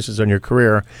congratulations on your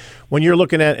career. When you're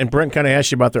looking at, and Brent kind of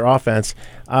asked you about their offense,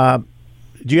 do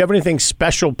you have anything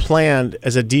special planned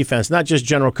as a defense, not just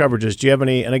general coverages? Do you have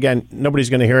any, and again, nobody's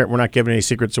going to hear it. We're not giving any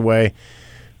secrets away.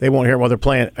 They won't hear it while they're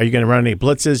playing. Are you going to run any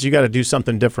blitzes? You got to do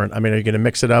something different. I mean, are you going to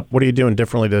mix it up? What are you doing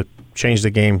differently to change the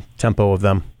game tempo of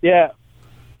them? Yeah,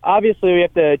 obviously we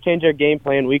have to change our game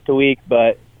plan week to week,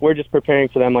 but we're just preparing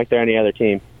for them like they're any other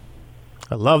team.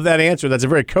 I love that answer. That's a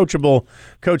very coachable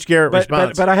Coach Garrett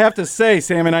response. But I have to say,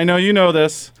 Sam, and I know you know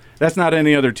this, that's not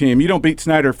any other team. You don't beat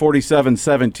Snyder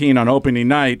 47-17 on opening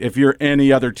night if you're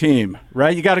any other team,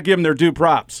 right? You got to give them their due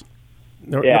props.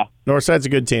 Yeah. Northside's a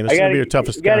good team. This is going to be your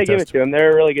toughest contest. You got to give it to them.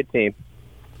 They're a really good team.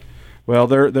 Well,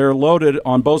 they're loaded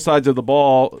on both sides of the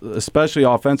ball, especially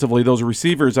offensively. Those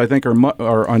receivers, I think,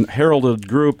 are unheralded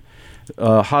group.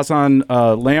 Hassan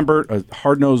Lambert, a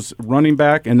hard-nosed running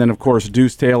back, and then, of course,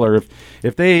 Deuce Taylor.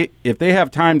 If they have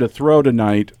time to throw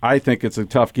tonight, I think it's a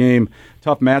tough game,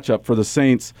 tough matchup for the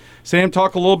Saints. Sam,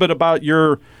 talk a little bit about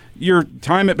your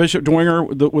time at Bishop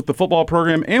Dwenger with the football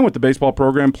program and with the baseball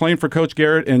program, playing for Coach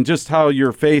Garrett, and just how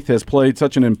your faith has played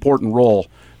such an important role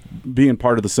being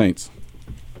part of the Saints.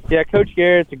 Yeah, Coach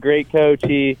Garrett's a great coach.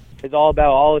 He is all about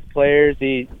all his players.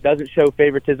 He doesn't show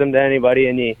favoritism to anybody,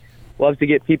 and he loves to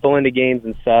get people into games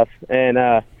and stuff.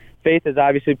 And faith has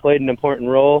obviously played an important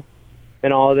role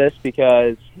in all of this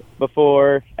because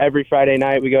before every Friday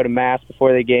night we go to Mass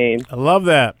before the game. I love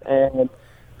that. And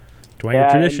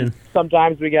Dwenger tradition.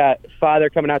 Sometimes we got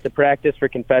Father coming out to practice for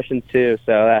confessions too,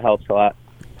 so that helps a lot.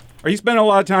 Are you spending a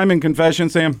lot of time in confession,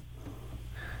 Sam?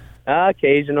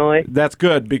 Occasionally. That's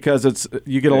good because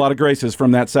you get a lot of graces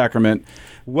from that sacrament.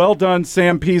 Well done,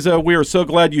 Sam Pisa. We are so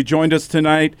glad you joined us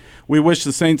tonight. We wish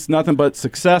the Saints nothing but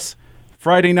success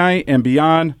Friday night and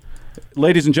beyond.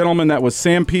 Ladies and gentlemen, that was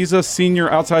Sam Pisa, senior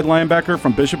outside linebacker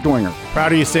from Bishop Dwenger.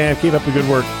 Proud of you, Sam. Keep up the good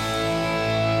work.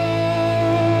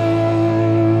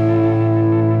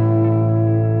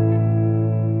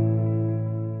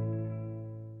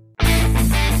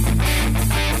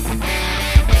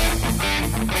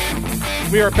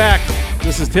 We are back.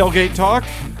 This is Tailgate Talk.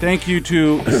 Thank you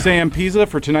to Sam Pisa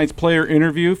for tonight's player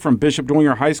interview from Bishop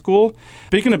Dwenger High School.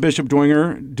 Speaking of Bishop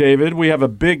Dwenger, David, we have a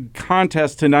big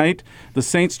contest tonight. The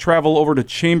Saints travel over to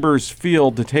Chambers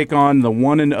Field to take on the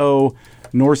 1-0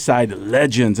 Northside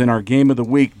Legends in our game of the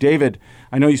week. David,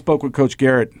 I know you spoke with Coach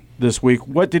Garrett this week.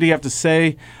 What did he have to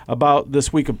say about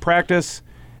this week of practice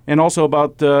and also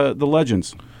about the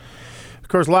Legends? Of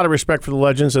course, a lot of respect for the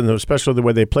Legends, and especially the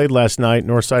way they played last night.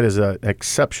 Northside is an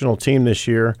exceptional team this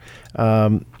year.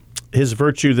 His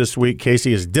virtue this week,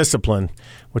 Casey, is discipline,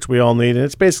 which we all need. And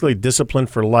it's basically discipline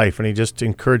for life. And he just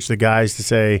encouraged the guys to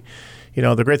say,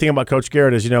 the great thing about Coach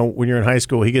Garrett is, when you're in high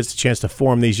school, he gets the chance to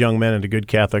form these young men into good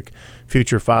Catholic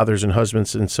future fathers and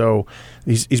husbands. And so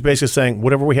he's basically saying,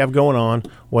 whatever we have going on,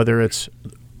 whether it's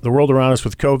the world around us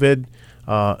with COVID,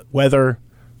 weather,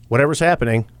 whatever's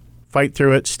happening, fight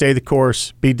through it, stay the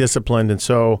course, be disciplined. And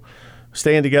so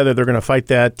staying together, they're going to fight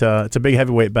that. It's a big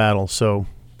heavyweight battle. So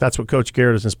that's what Coach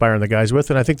Garrett is inspiring the guys with,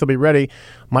 and I think they'll be ready.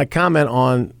 My comment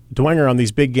on Dwenger on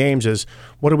these big games is,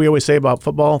 what do we always say about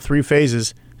football? 3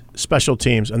 phases, special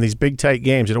teams, and these big, tight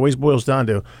games. It always boils down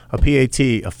to a PAT,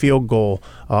 a field goal,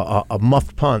 a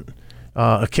muffed punt.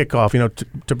 a kickoff.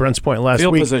 To Brent's point last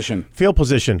Field week. Field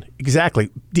position, exactly.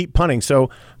 Deep punting. So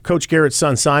Coach Garrett's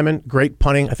son, Simon, great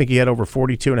punting. I think he had over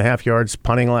 42.5 yards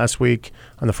punting last week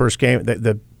on the first game.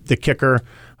 The kicker,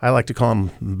 I like to call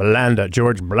him Belanda,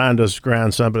 George Belanda's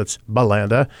grandson, but it's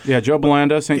Belanda. Yeah, Joe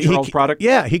Belanda, St. Charles product.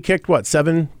 Yeah, he kicked,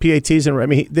 7 PATs?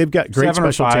 They've got great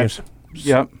special teams.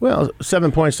 Yeah. Well,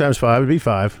 7 points times 5 would be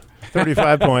 5.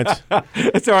 35 points.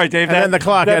 It's all right, Dave. And then the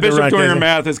clock that had to Bishop run. Dwenger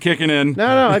math is kicking in.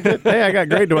 No, I got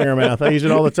great Dwenger math. I use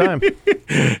it all the time.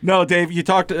 No, Dave, you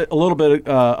talked a little bit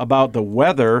about the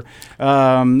weather.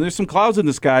 There's some clouds in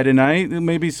the sky tonight.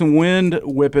 Maybe some wind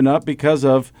whipping up because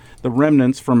of the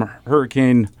remnants from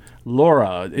Hurricane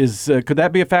Laura. Could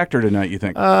that be a factor tonight, you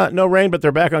think? No rain, but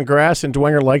they're back on grass, and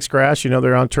Dwenger likes grass.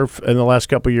 They're on turf in the last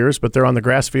couple of years, but they're on the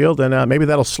grass field, and maybe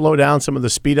that'll slow down some of the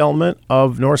speed element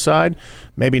of Northside.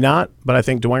 Maybe not, but I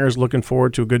think Dwenger's looking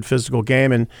forward to a good physical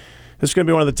game, and this is going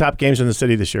to be one of the top games in the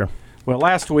city this year. Well,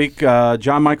 last week,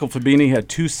 John Michael Fabini had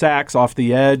 2 sacks off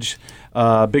the edge.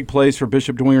 Big plays for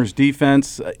Bishop Dwenger's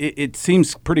defense. It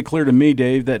seems pretty clear to me,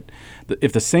 Dave, that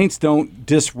if the Saints don't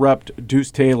disrupt Deuce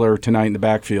Taylor tonight in the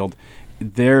backfield,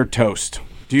 they're toast.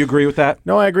 Do you agree with that?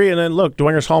 No, I agree. And then, look,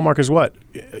 Dwenger's hallmark is what?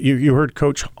 You heard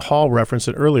Coach Hall reference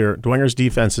it earlier. Dwenger's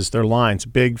defense is their lines,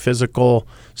 big, physical,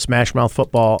 smash-mouth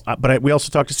football. But we also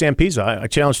talked to Sam Pizza. I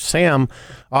challenged Sam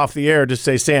off the air to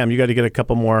say, Sam, you got to get a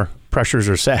couple more pressures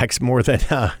or sacks more than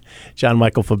John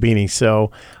Michael Fabini. So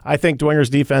I think Dwenger's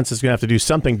defense is going to have to do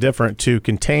something different to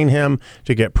contain him,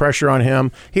 to get pressure on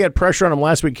him. He had pressure on him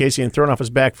last week, Casey, and thrown off his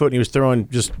back foot, and he was throwing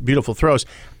just beautiful throws.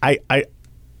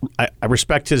 I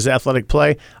respect his athletic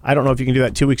play. I don't know if you can do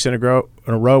that 2 weeks in a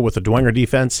row with the Dwenger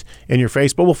defense in your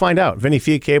face, but we'll find out. Vinny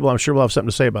Fiacable, I'm sure we'll have something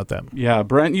to say about that. Yeah,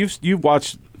 Brent, you've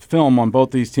watched film on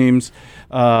both these teams.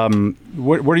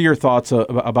 What are your thoughts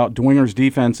about Dwenger's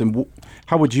defense, and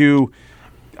how would you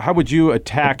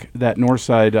attack that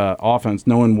Northside offense,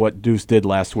 knowing what Deuce did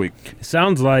last week? It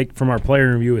sounds like from our player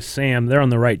interview with Sam, they're on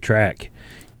the right track.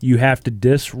 You have to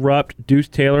disrupt Deuce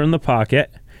Taylor in the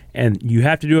pocket. And you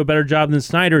have to do a better job than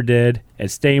Snyder did at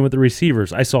staying with the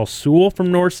receivers. I saw Sewell from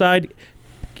Northside.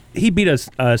 He beat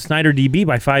a Snyder DB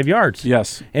by 5 yards.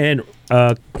 Yes. And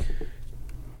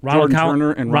Ronald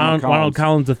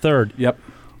Collins III. Yep.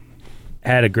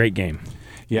 Had a great game.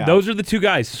 Yeah. Those are the two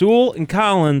guys, Sewell and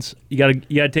Collins. You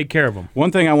gotta take care of them.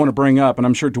 One thing I want to bring up, and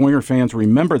I'm sure Dwenger fans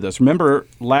remember this. Remember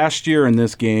last year in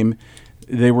this game,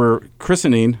 they were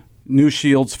christening New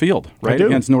Shields Field, right,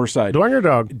 against Northside. Dwenger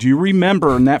dog. Do you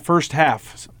remember in that first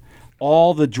half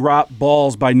all the drop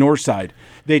balls by Northside?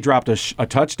 They dropped a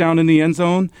touchdown in the end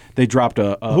zone. They dropped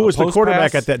a Who was the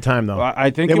quarterback pass. at that time, though? I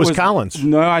think it was Collins.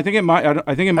 No, I think it might.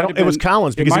 I think it might have been. It was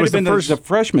Collins because it was been the first. The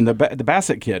freshman, the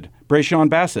Bassett kid, Brayshawn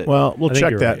Bassett. Well, we'll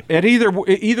check that. Right. At either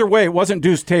way, it wasn't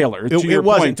Deuce Taylor. It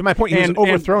wasn't. To my point, he was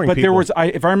overthrowing but people. There was,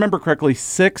 if I remember correctly,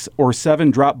 6 or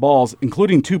 7 drop balls,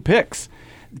 including 2 picks.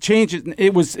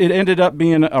 It ended up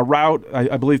being a route,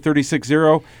 I believe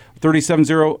 36-0,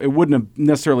 37-0. It wouldn't have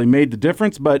necessarily made the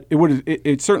difference, but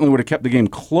it certainly would have kept the game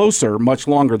closer much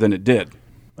longer than it did.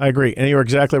 I agree, and you're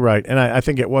exactly right. And I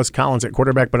think it was Collins at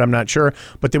quarterback, but I'm not sure.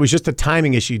 But there was just a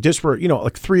timing issue. Just for,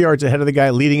 like 3 yards ahead of the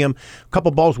guy leading him, a couple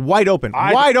balls wide open.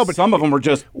 Some of them were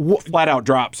just flat out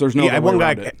drops. There's no one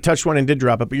guy touched one and did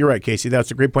drop it. But you're right, Casey. That's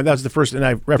a great point. That was the first, and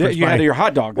I referenced you had your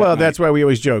hot dog. Well, that's why we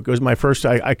always joke. It was my first,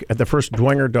 the first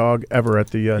Dwenger dog ever at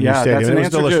the new stadium. That's an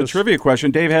answer to a trivia question.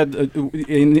 Dave had,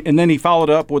 and then he followed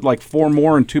up with like 4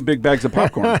 more and 2 big bags of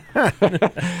popcorn.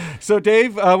 So,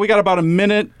 Dave, we got about a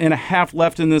minute and a half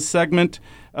left in this segment.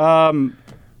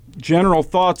 General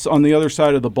thoughts on the other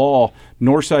side of the ball,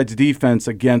 Northside's defense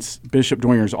against Bishop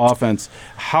Dwenger's offense.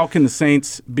 How can the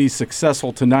Saints be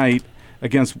successful tonight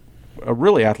against a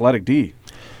really athletic D?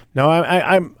 No,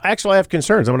 I have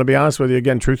concerns. I'm going to be honest with you.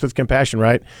 Again, truth with compassion,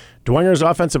 right? Dwenger's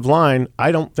offensive line,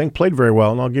 I don't think played very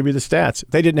well, and I'll give you the stats.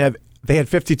 They had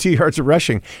 52 yards of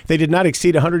rushing. They did not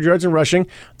exceed 100 yards in rushing.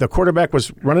 The quarterback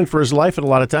was running for his life at a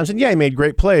lot of times. And, he made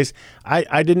great plays.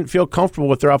 I didn't feel comfortable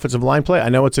with their offensive line play. I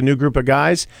know it's a new group of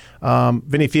guys.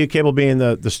 Vinny Fiacable being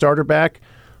the starter back.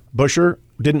 Busher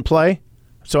didn't play.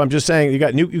 So I'm just saying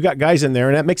you got guys in there,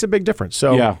 and that makes a big difference.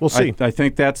 So we'll see. I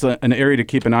think that's an area to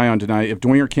keep an eye on tonight. If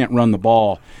Dwenger can't run the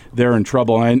ball, they're in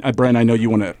trouble. Brent, I know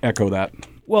you want to echo that.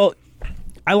 Well,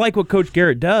 I like what Coach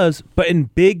Garrett does, but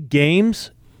in big games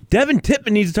 – Devin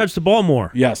Tippmann needs to touch the ball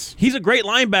more. Yes. He's a great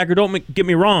linebacker, don't get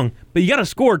me wrong, but you got to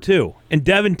score too. And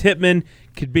Devin Tippmann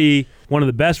could be one of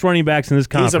the best running backs in this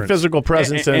conference. He's a physical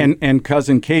presence. And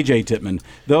cousin KJ Tittman.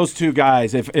 Those two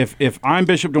guys, if I'm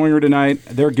Bishop Dwenger tonight,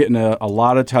 they're getting a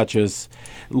lot of touches.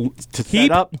 To Keep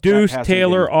set up Deuce that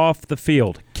Taylor game. off the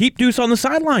field. Keep Deuce on the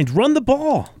sidelines. Run the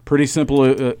ball. Pretty simple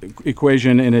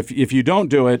equation, and if you don't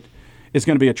do it, it's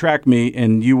going to be a track meet,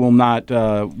 and you will not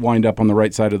wind up on the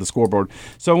right side of the scoreboard.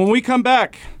 So when we come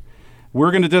back,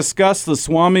 we're going to discuss the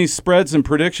Swami spreads and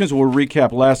predictions. We'll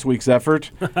recap last week's effort.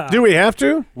 Do we have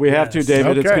to? We have to,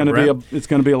 David. Okay, it's going to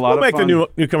Brent. be a lot We'll of make fun. the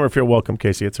newcomer feel welcome,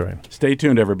 Casey. It's all right. Stay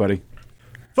tuned, everybody.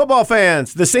 Football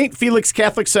fans, the St. Felix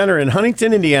Catholic Center in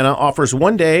Huntington, Indiana offers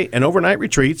one-day and overnight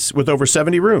retreats with over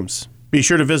 70 rooms. Be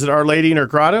sure to visit Our Lady in her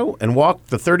grotto and walk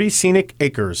the 30 scenic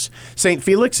acres. St.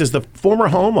 Felix is the former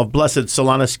home of Blessed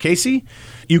Solanus Casey.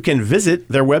 You can visit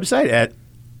their website at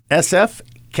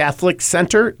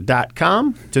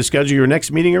sfcatholiccenter.com to schedule your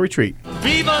next meeting or retreat.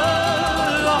 Viva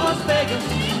Las Vegas!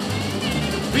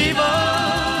 Viva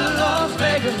Las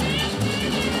Vegas!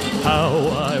 How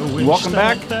I wish Welcome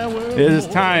back. It is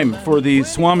time for the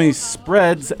Swami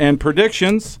spreads and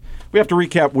predictions. We have to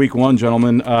recap week one,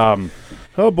 gentlemen.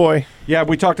 Oh, boy. Yeah,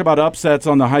 we talked about upsets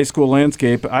on the high school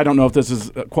landscape. I don't know if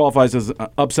this qualifies as an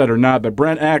upset or not, but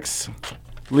Brent X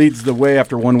leads the way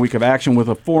after 1 week of action with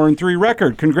a 4-3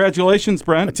 record. Congratulations,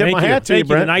 Brent. Tip my hat to you, Thank you.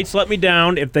 Brent. The Knights let me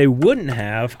down. If they wouldn't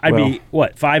have, I'd Well. be,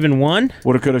 5-1?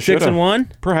 Woulda, coulda, shoulda. 6-1?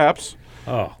 Perhaps.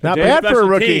 Oh, Not Dave, bad for a special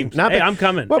rookie. teams. Not Hey, bad. I'm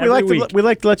coming. Well, we every like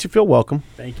week. to let you feel welcome.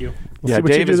 Thank you. We'll Yeah, see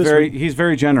what you Dave do is this very week. he's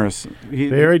very generous.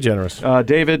 Very generous.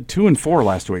 David 2-4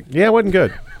 last week. Yeah, it wasn't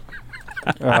good.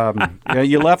 Yeah,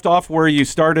 you left off where you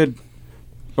started,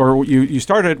 or you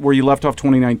started where you left off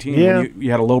 2019. Yeah. When you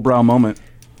had a lowbrow moment.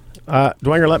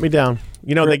 Dwenger let me down.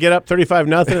 You know, they get up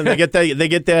 35-0, and they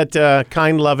get that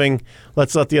kind, loving,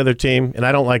 let's let the other team, and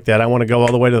I don't like that. I want to go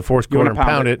all the way to the fourth You quarter wanna and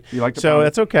pound pound it. it. You like to so pound it.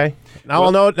 that's okay. Now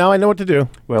I know what to do.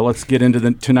 Well, let's get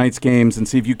into tonight's games and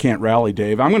see if you can't rally,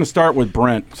 Dave. I'm going to start with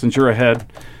Brent since you're ahead.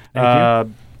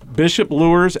 Bishop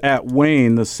lures at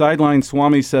Wayne. The sideline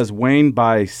Swami says Wayne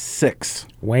by 6.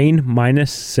 Wayne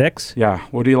 -6. Yeah,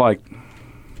 what do you like?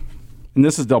 And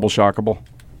this is double shockable.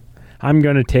 I'm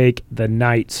going to take the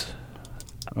Knights.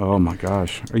 Oh my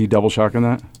gosh, are you double shocking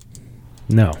that?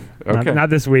 No. Okay. Not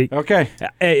this week. Okay,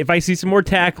 Hey, if I see some more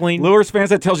tackling, Lures fans,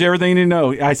 that tells you everything you need to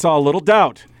know. I saw a little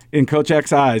doubt in Coach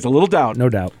X's eyes, a little doubt, no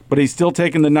doubt. but he's still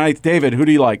taking the ninth. David, who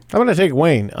do you like? I'm going to take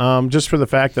Wayne, just for the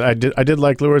fact that I did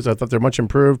like Lures. I thought they're much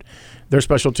improved. Their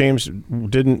special teams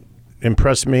didn't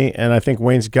impress me, and I think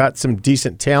Wayne's got some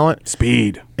decent talent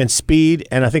Speed. and speed,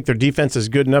 and I think their defense is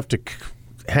good enough to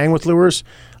hang with Lures.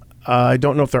 I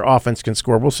don't know if their offense can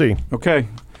score. We'll see. Okay.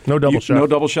 No double shock. No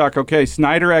double shock. Okay.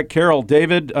 Snyder at Carroll.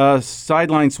 David,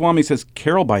 sideline Swami says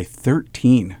Carroll by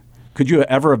 13. Could you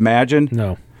ever imagine?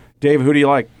 No. Dave, who do you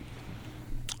like?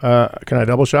 Can I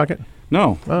double shock it?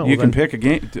 No. Oh, you well can then-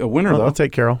 pick a winner, though. I'll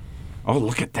take Carroll. Oh,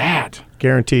 look at that.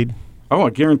 Guaranteed. Oh,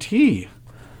 a guarantee.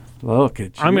 Look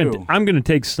at you. I'm gonna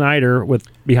take Snyder with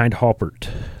behind Halpert,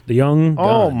 the young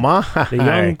Oh, gun, my. the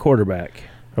young quarterback.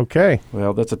 Okay.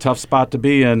 Well, that's a tough spot to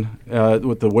be in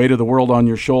with the weight of the world on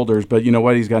your shoulders. But you know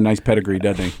what? He's got a nice pedigree,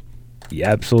 doesn't he? Yeah,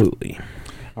 absolutely.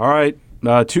 All right.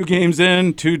 2 games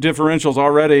in, 2 differentials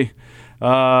already.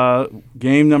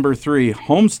 Game number 3,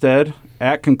 Homestead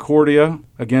at Concordia.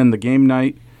 Again, the game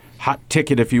night. Hot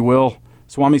ticket, if you will.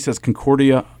 Swami says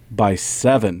Concordia by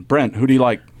 7. Brent, who do you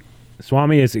like?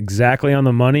 Swami is exactly on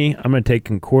the money. I'm going to take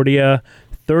Concordia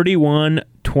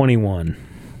 31-21.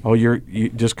 Oh, you're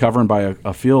just covering by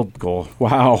a field goal.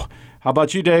 Wow. How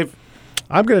about you, Dave?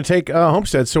 I'm going to take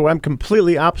Homestead, so I'm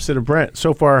completely opposite of Brent.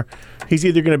 So far, he's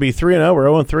either going to be 3-0 or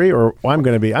 0-3, or I'm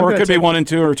going to be. Or it could be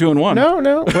 1-2 or 2-1. No.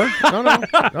 No.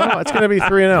 It's going to be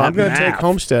 3-0. I'm going to take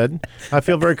Homestead. I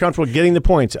feel very comfortable getting the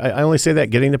points. I only say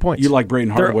that, getting the points. You like Brayton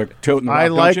Hardwick toting the rock, I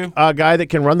like don't you? a guy that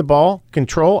can run the ball,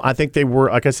 control. I think they were,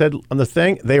 like I said on the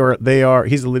thing, they are.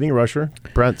 He's the leading rusher.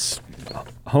 Brent's.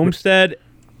 Homestead,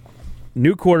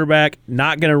 new quarterback,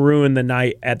 not going to ruin the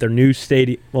night at their new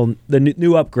stadium. Well, the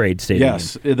new upgrade stadium.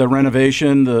 Yes, the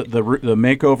renovation, the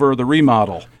makeover, the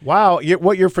remodel. Wow,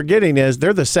 what you're forgetting is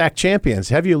they're the SAC champions.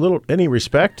 Have you any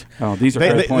respect? Oh, these are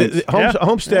fair points.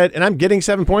 Homestead, and I'm getting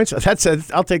 7 points.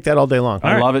 I'll take that all day long.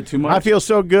 I love it too much. I feel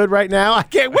so good right now. I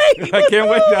can't wait. I can't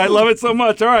wait. I love it so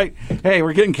much. All right. Hey,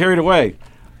 we're getting carried away.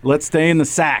 Let's stay in the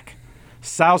SAC.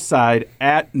 Southside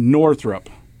at Northrop.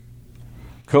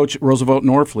 Coach Roosevelt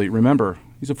Norfleet, remember,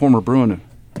 he's a former Bruin.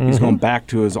 He's going back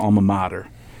to his alma mater.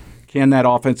 Can that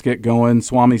offense get going?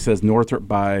 Swami says Northrop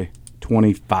by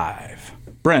 25.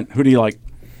 Brent, who do you like?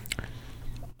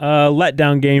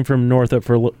 letdown game from Northup.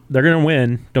 They're going to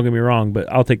win, don't get me wrong,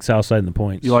 but I'll take Southside in the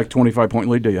points. You like 25-point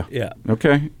lead, do you? Yeah.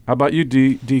 Okay. How about you,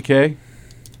 DK?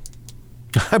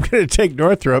 I'm going to take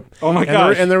Northrop. Oh, my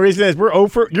gosh. And the reason is you're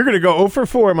going to go 0 for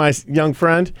 4, my young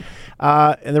friend.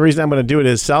 And the reason I'm going to do it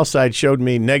is Southside showed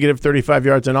me negative 35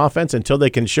 yards in offense. Until they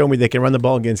can show me they can run the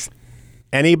ball against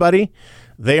anybody,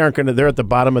 they aren't going to. They're at the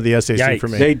bottom of the SAC Yikes. for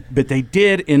me. But they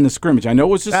did in the scrimmage. I know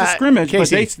it was just a scrimmage,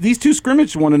 Casey. but these two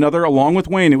scrimmaged one another along with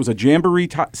Wayne. It was a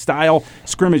jamboree-style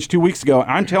scrimmage 2 weeks ago.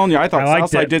 I'm telling you, I thought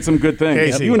Southside did some good things.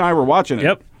 Casey. You and I were watching it.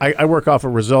 Yep. I work off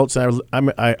of results. And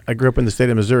I grew up in the state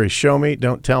of Missouri. Show me,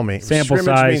 don't tell me. Sample Scrimmage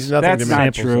size. means nothing That's to me.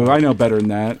 not true. I know better than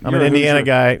that. I'm You're an a Indiana Hoosier.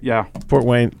 guy. Yeah. Fort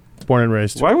Wayne, born and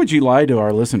raised. Why would you lie to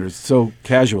our listeners so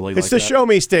casually? It's the show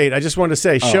me state. I just wanted to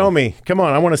say, show me. Come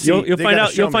on, I want to see. You'll find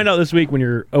out. You'll find out this week when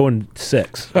you're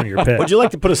 0-6 on your pick. Would you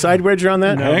like to put a side wager on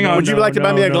that? Hang on. Would you like to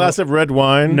buy me a glass of red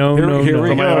wine? No, Here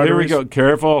we no. go. Here we go.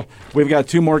 Careful. We've got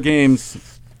 2 more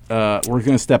games. We're going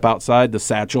to step outside the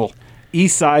satchel.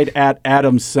 Eastside at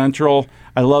Adams Central.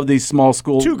 I love these small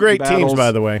school 2 great battles. teams,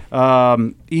 by the way.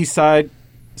 Eastside,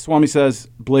 Swami says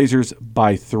Blazers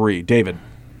by 3. David.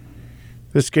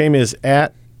 This game is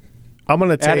at. I'm going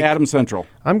to take. At Adams Central.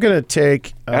 I'm going to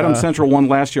take. Adams Central won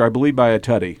last year, I believe, by a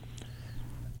tutty.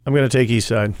 I'm going to take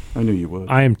Eastside. I knew you would.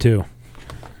 I am too.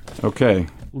 Okay.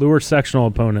 Lure sectional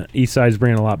opponent. Eastside's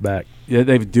bringing a lot back. Yeah,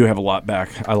 they do have a lot back.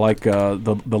 I like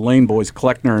the Lane boys,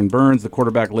 Kleckner and Burns, the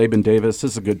quarterback, Laban Davis.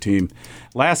 This is a good team.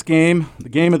 Last game, the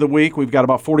game of the week. We've got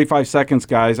about 45 seconds,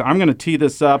 guys. I'm going to tee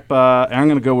this up. I'm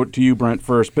going to go to you, Brent,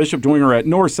 first. Bishop Dwenger at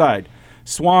Northside.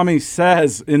 Swami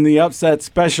says in the upset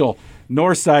special,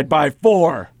 Northside by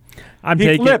 4. I'm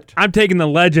He flipped. taking the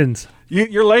legends.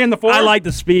 You're laying the 4? I like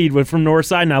the speed from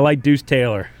Northside, and I like Deuce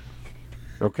Taylor.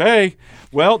 Okay.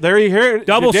 Well, there you hear it.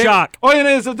 Double David- shock. Oh, it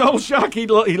is a double shock. He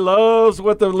loves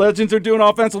what the Legends are doing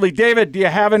offensively. David, do you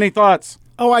have any thoughts?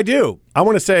 Oh, I do. I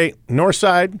want to say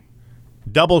Northside,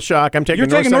 double shock. I'm taking You're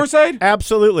taking Northside?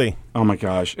 Absolutely. Oh, my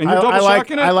gosh. And you're double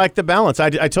shocking it? I like the balance. I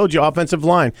told you offensive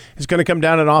line. It's going to come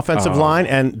down an offensive line,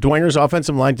 and Dwenger's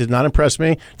offensive line did not impress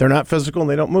me. They're not physical,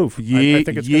 and they don't move. I think it's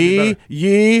going to be better.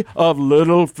 Ye of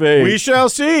little faith. We shall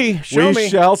see. We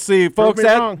shall see. Folks, me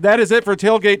wrong. that is it for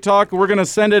Tailgate Talk. We're going to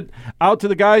send it out to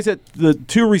the guys at the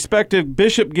 2 respective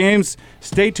Bishop games.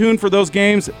 Stay tuned for those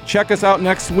games. Check us out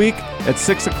next week at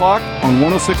 6 o'clock on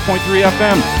 106.3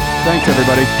 FM. Thanks,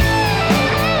 everybody.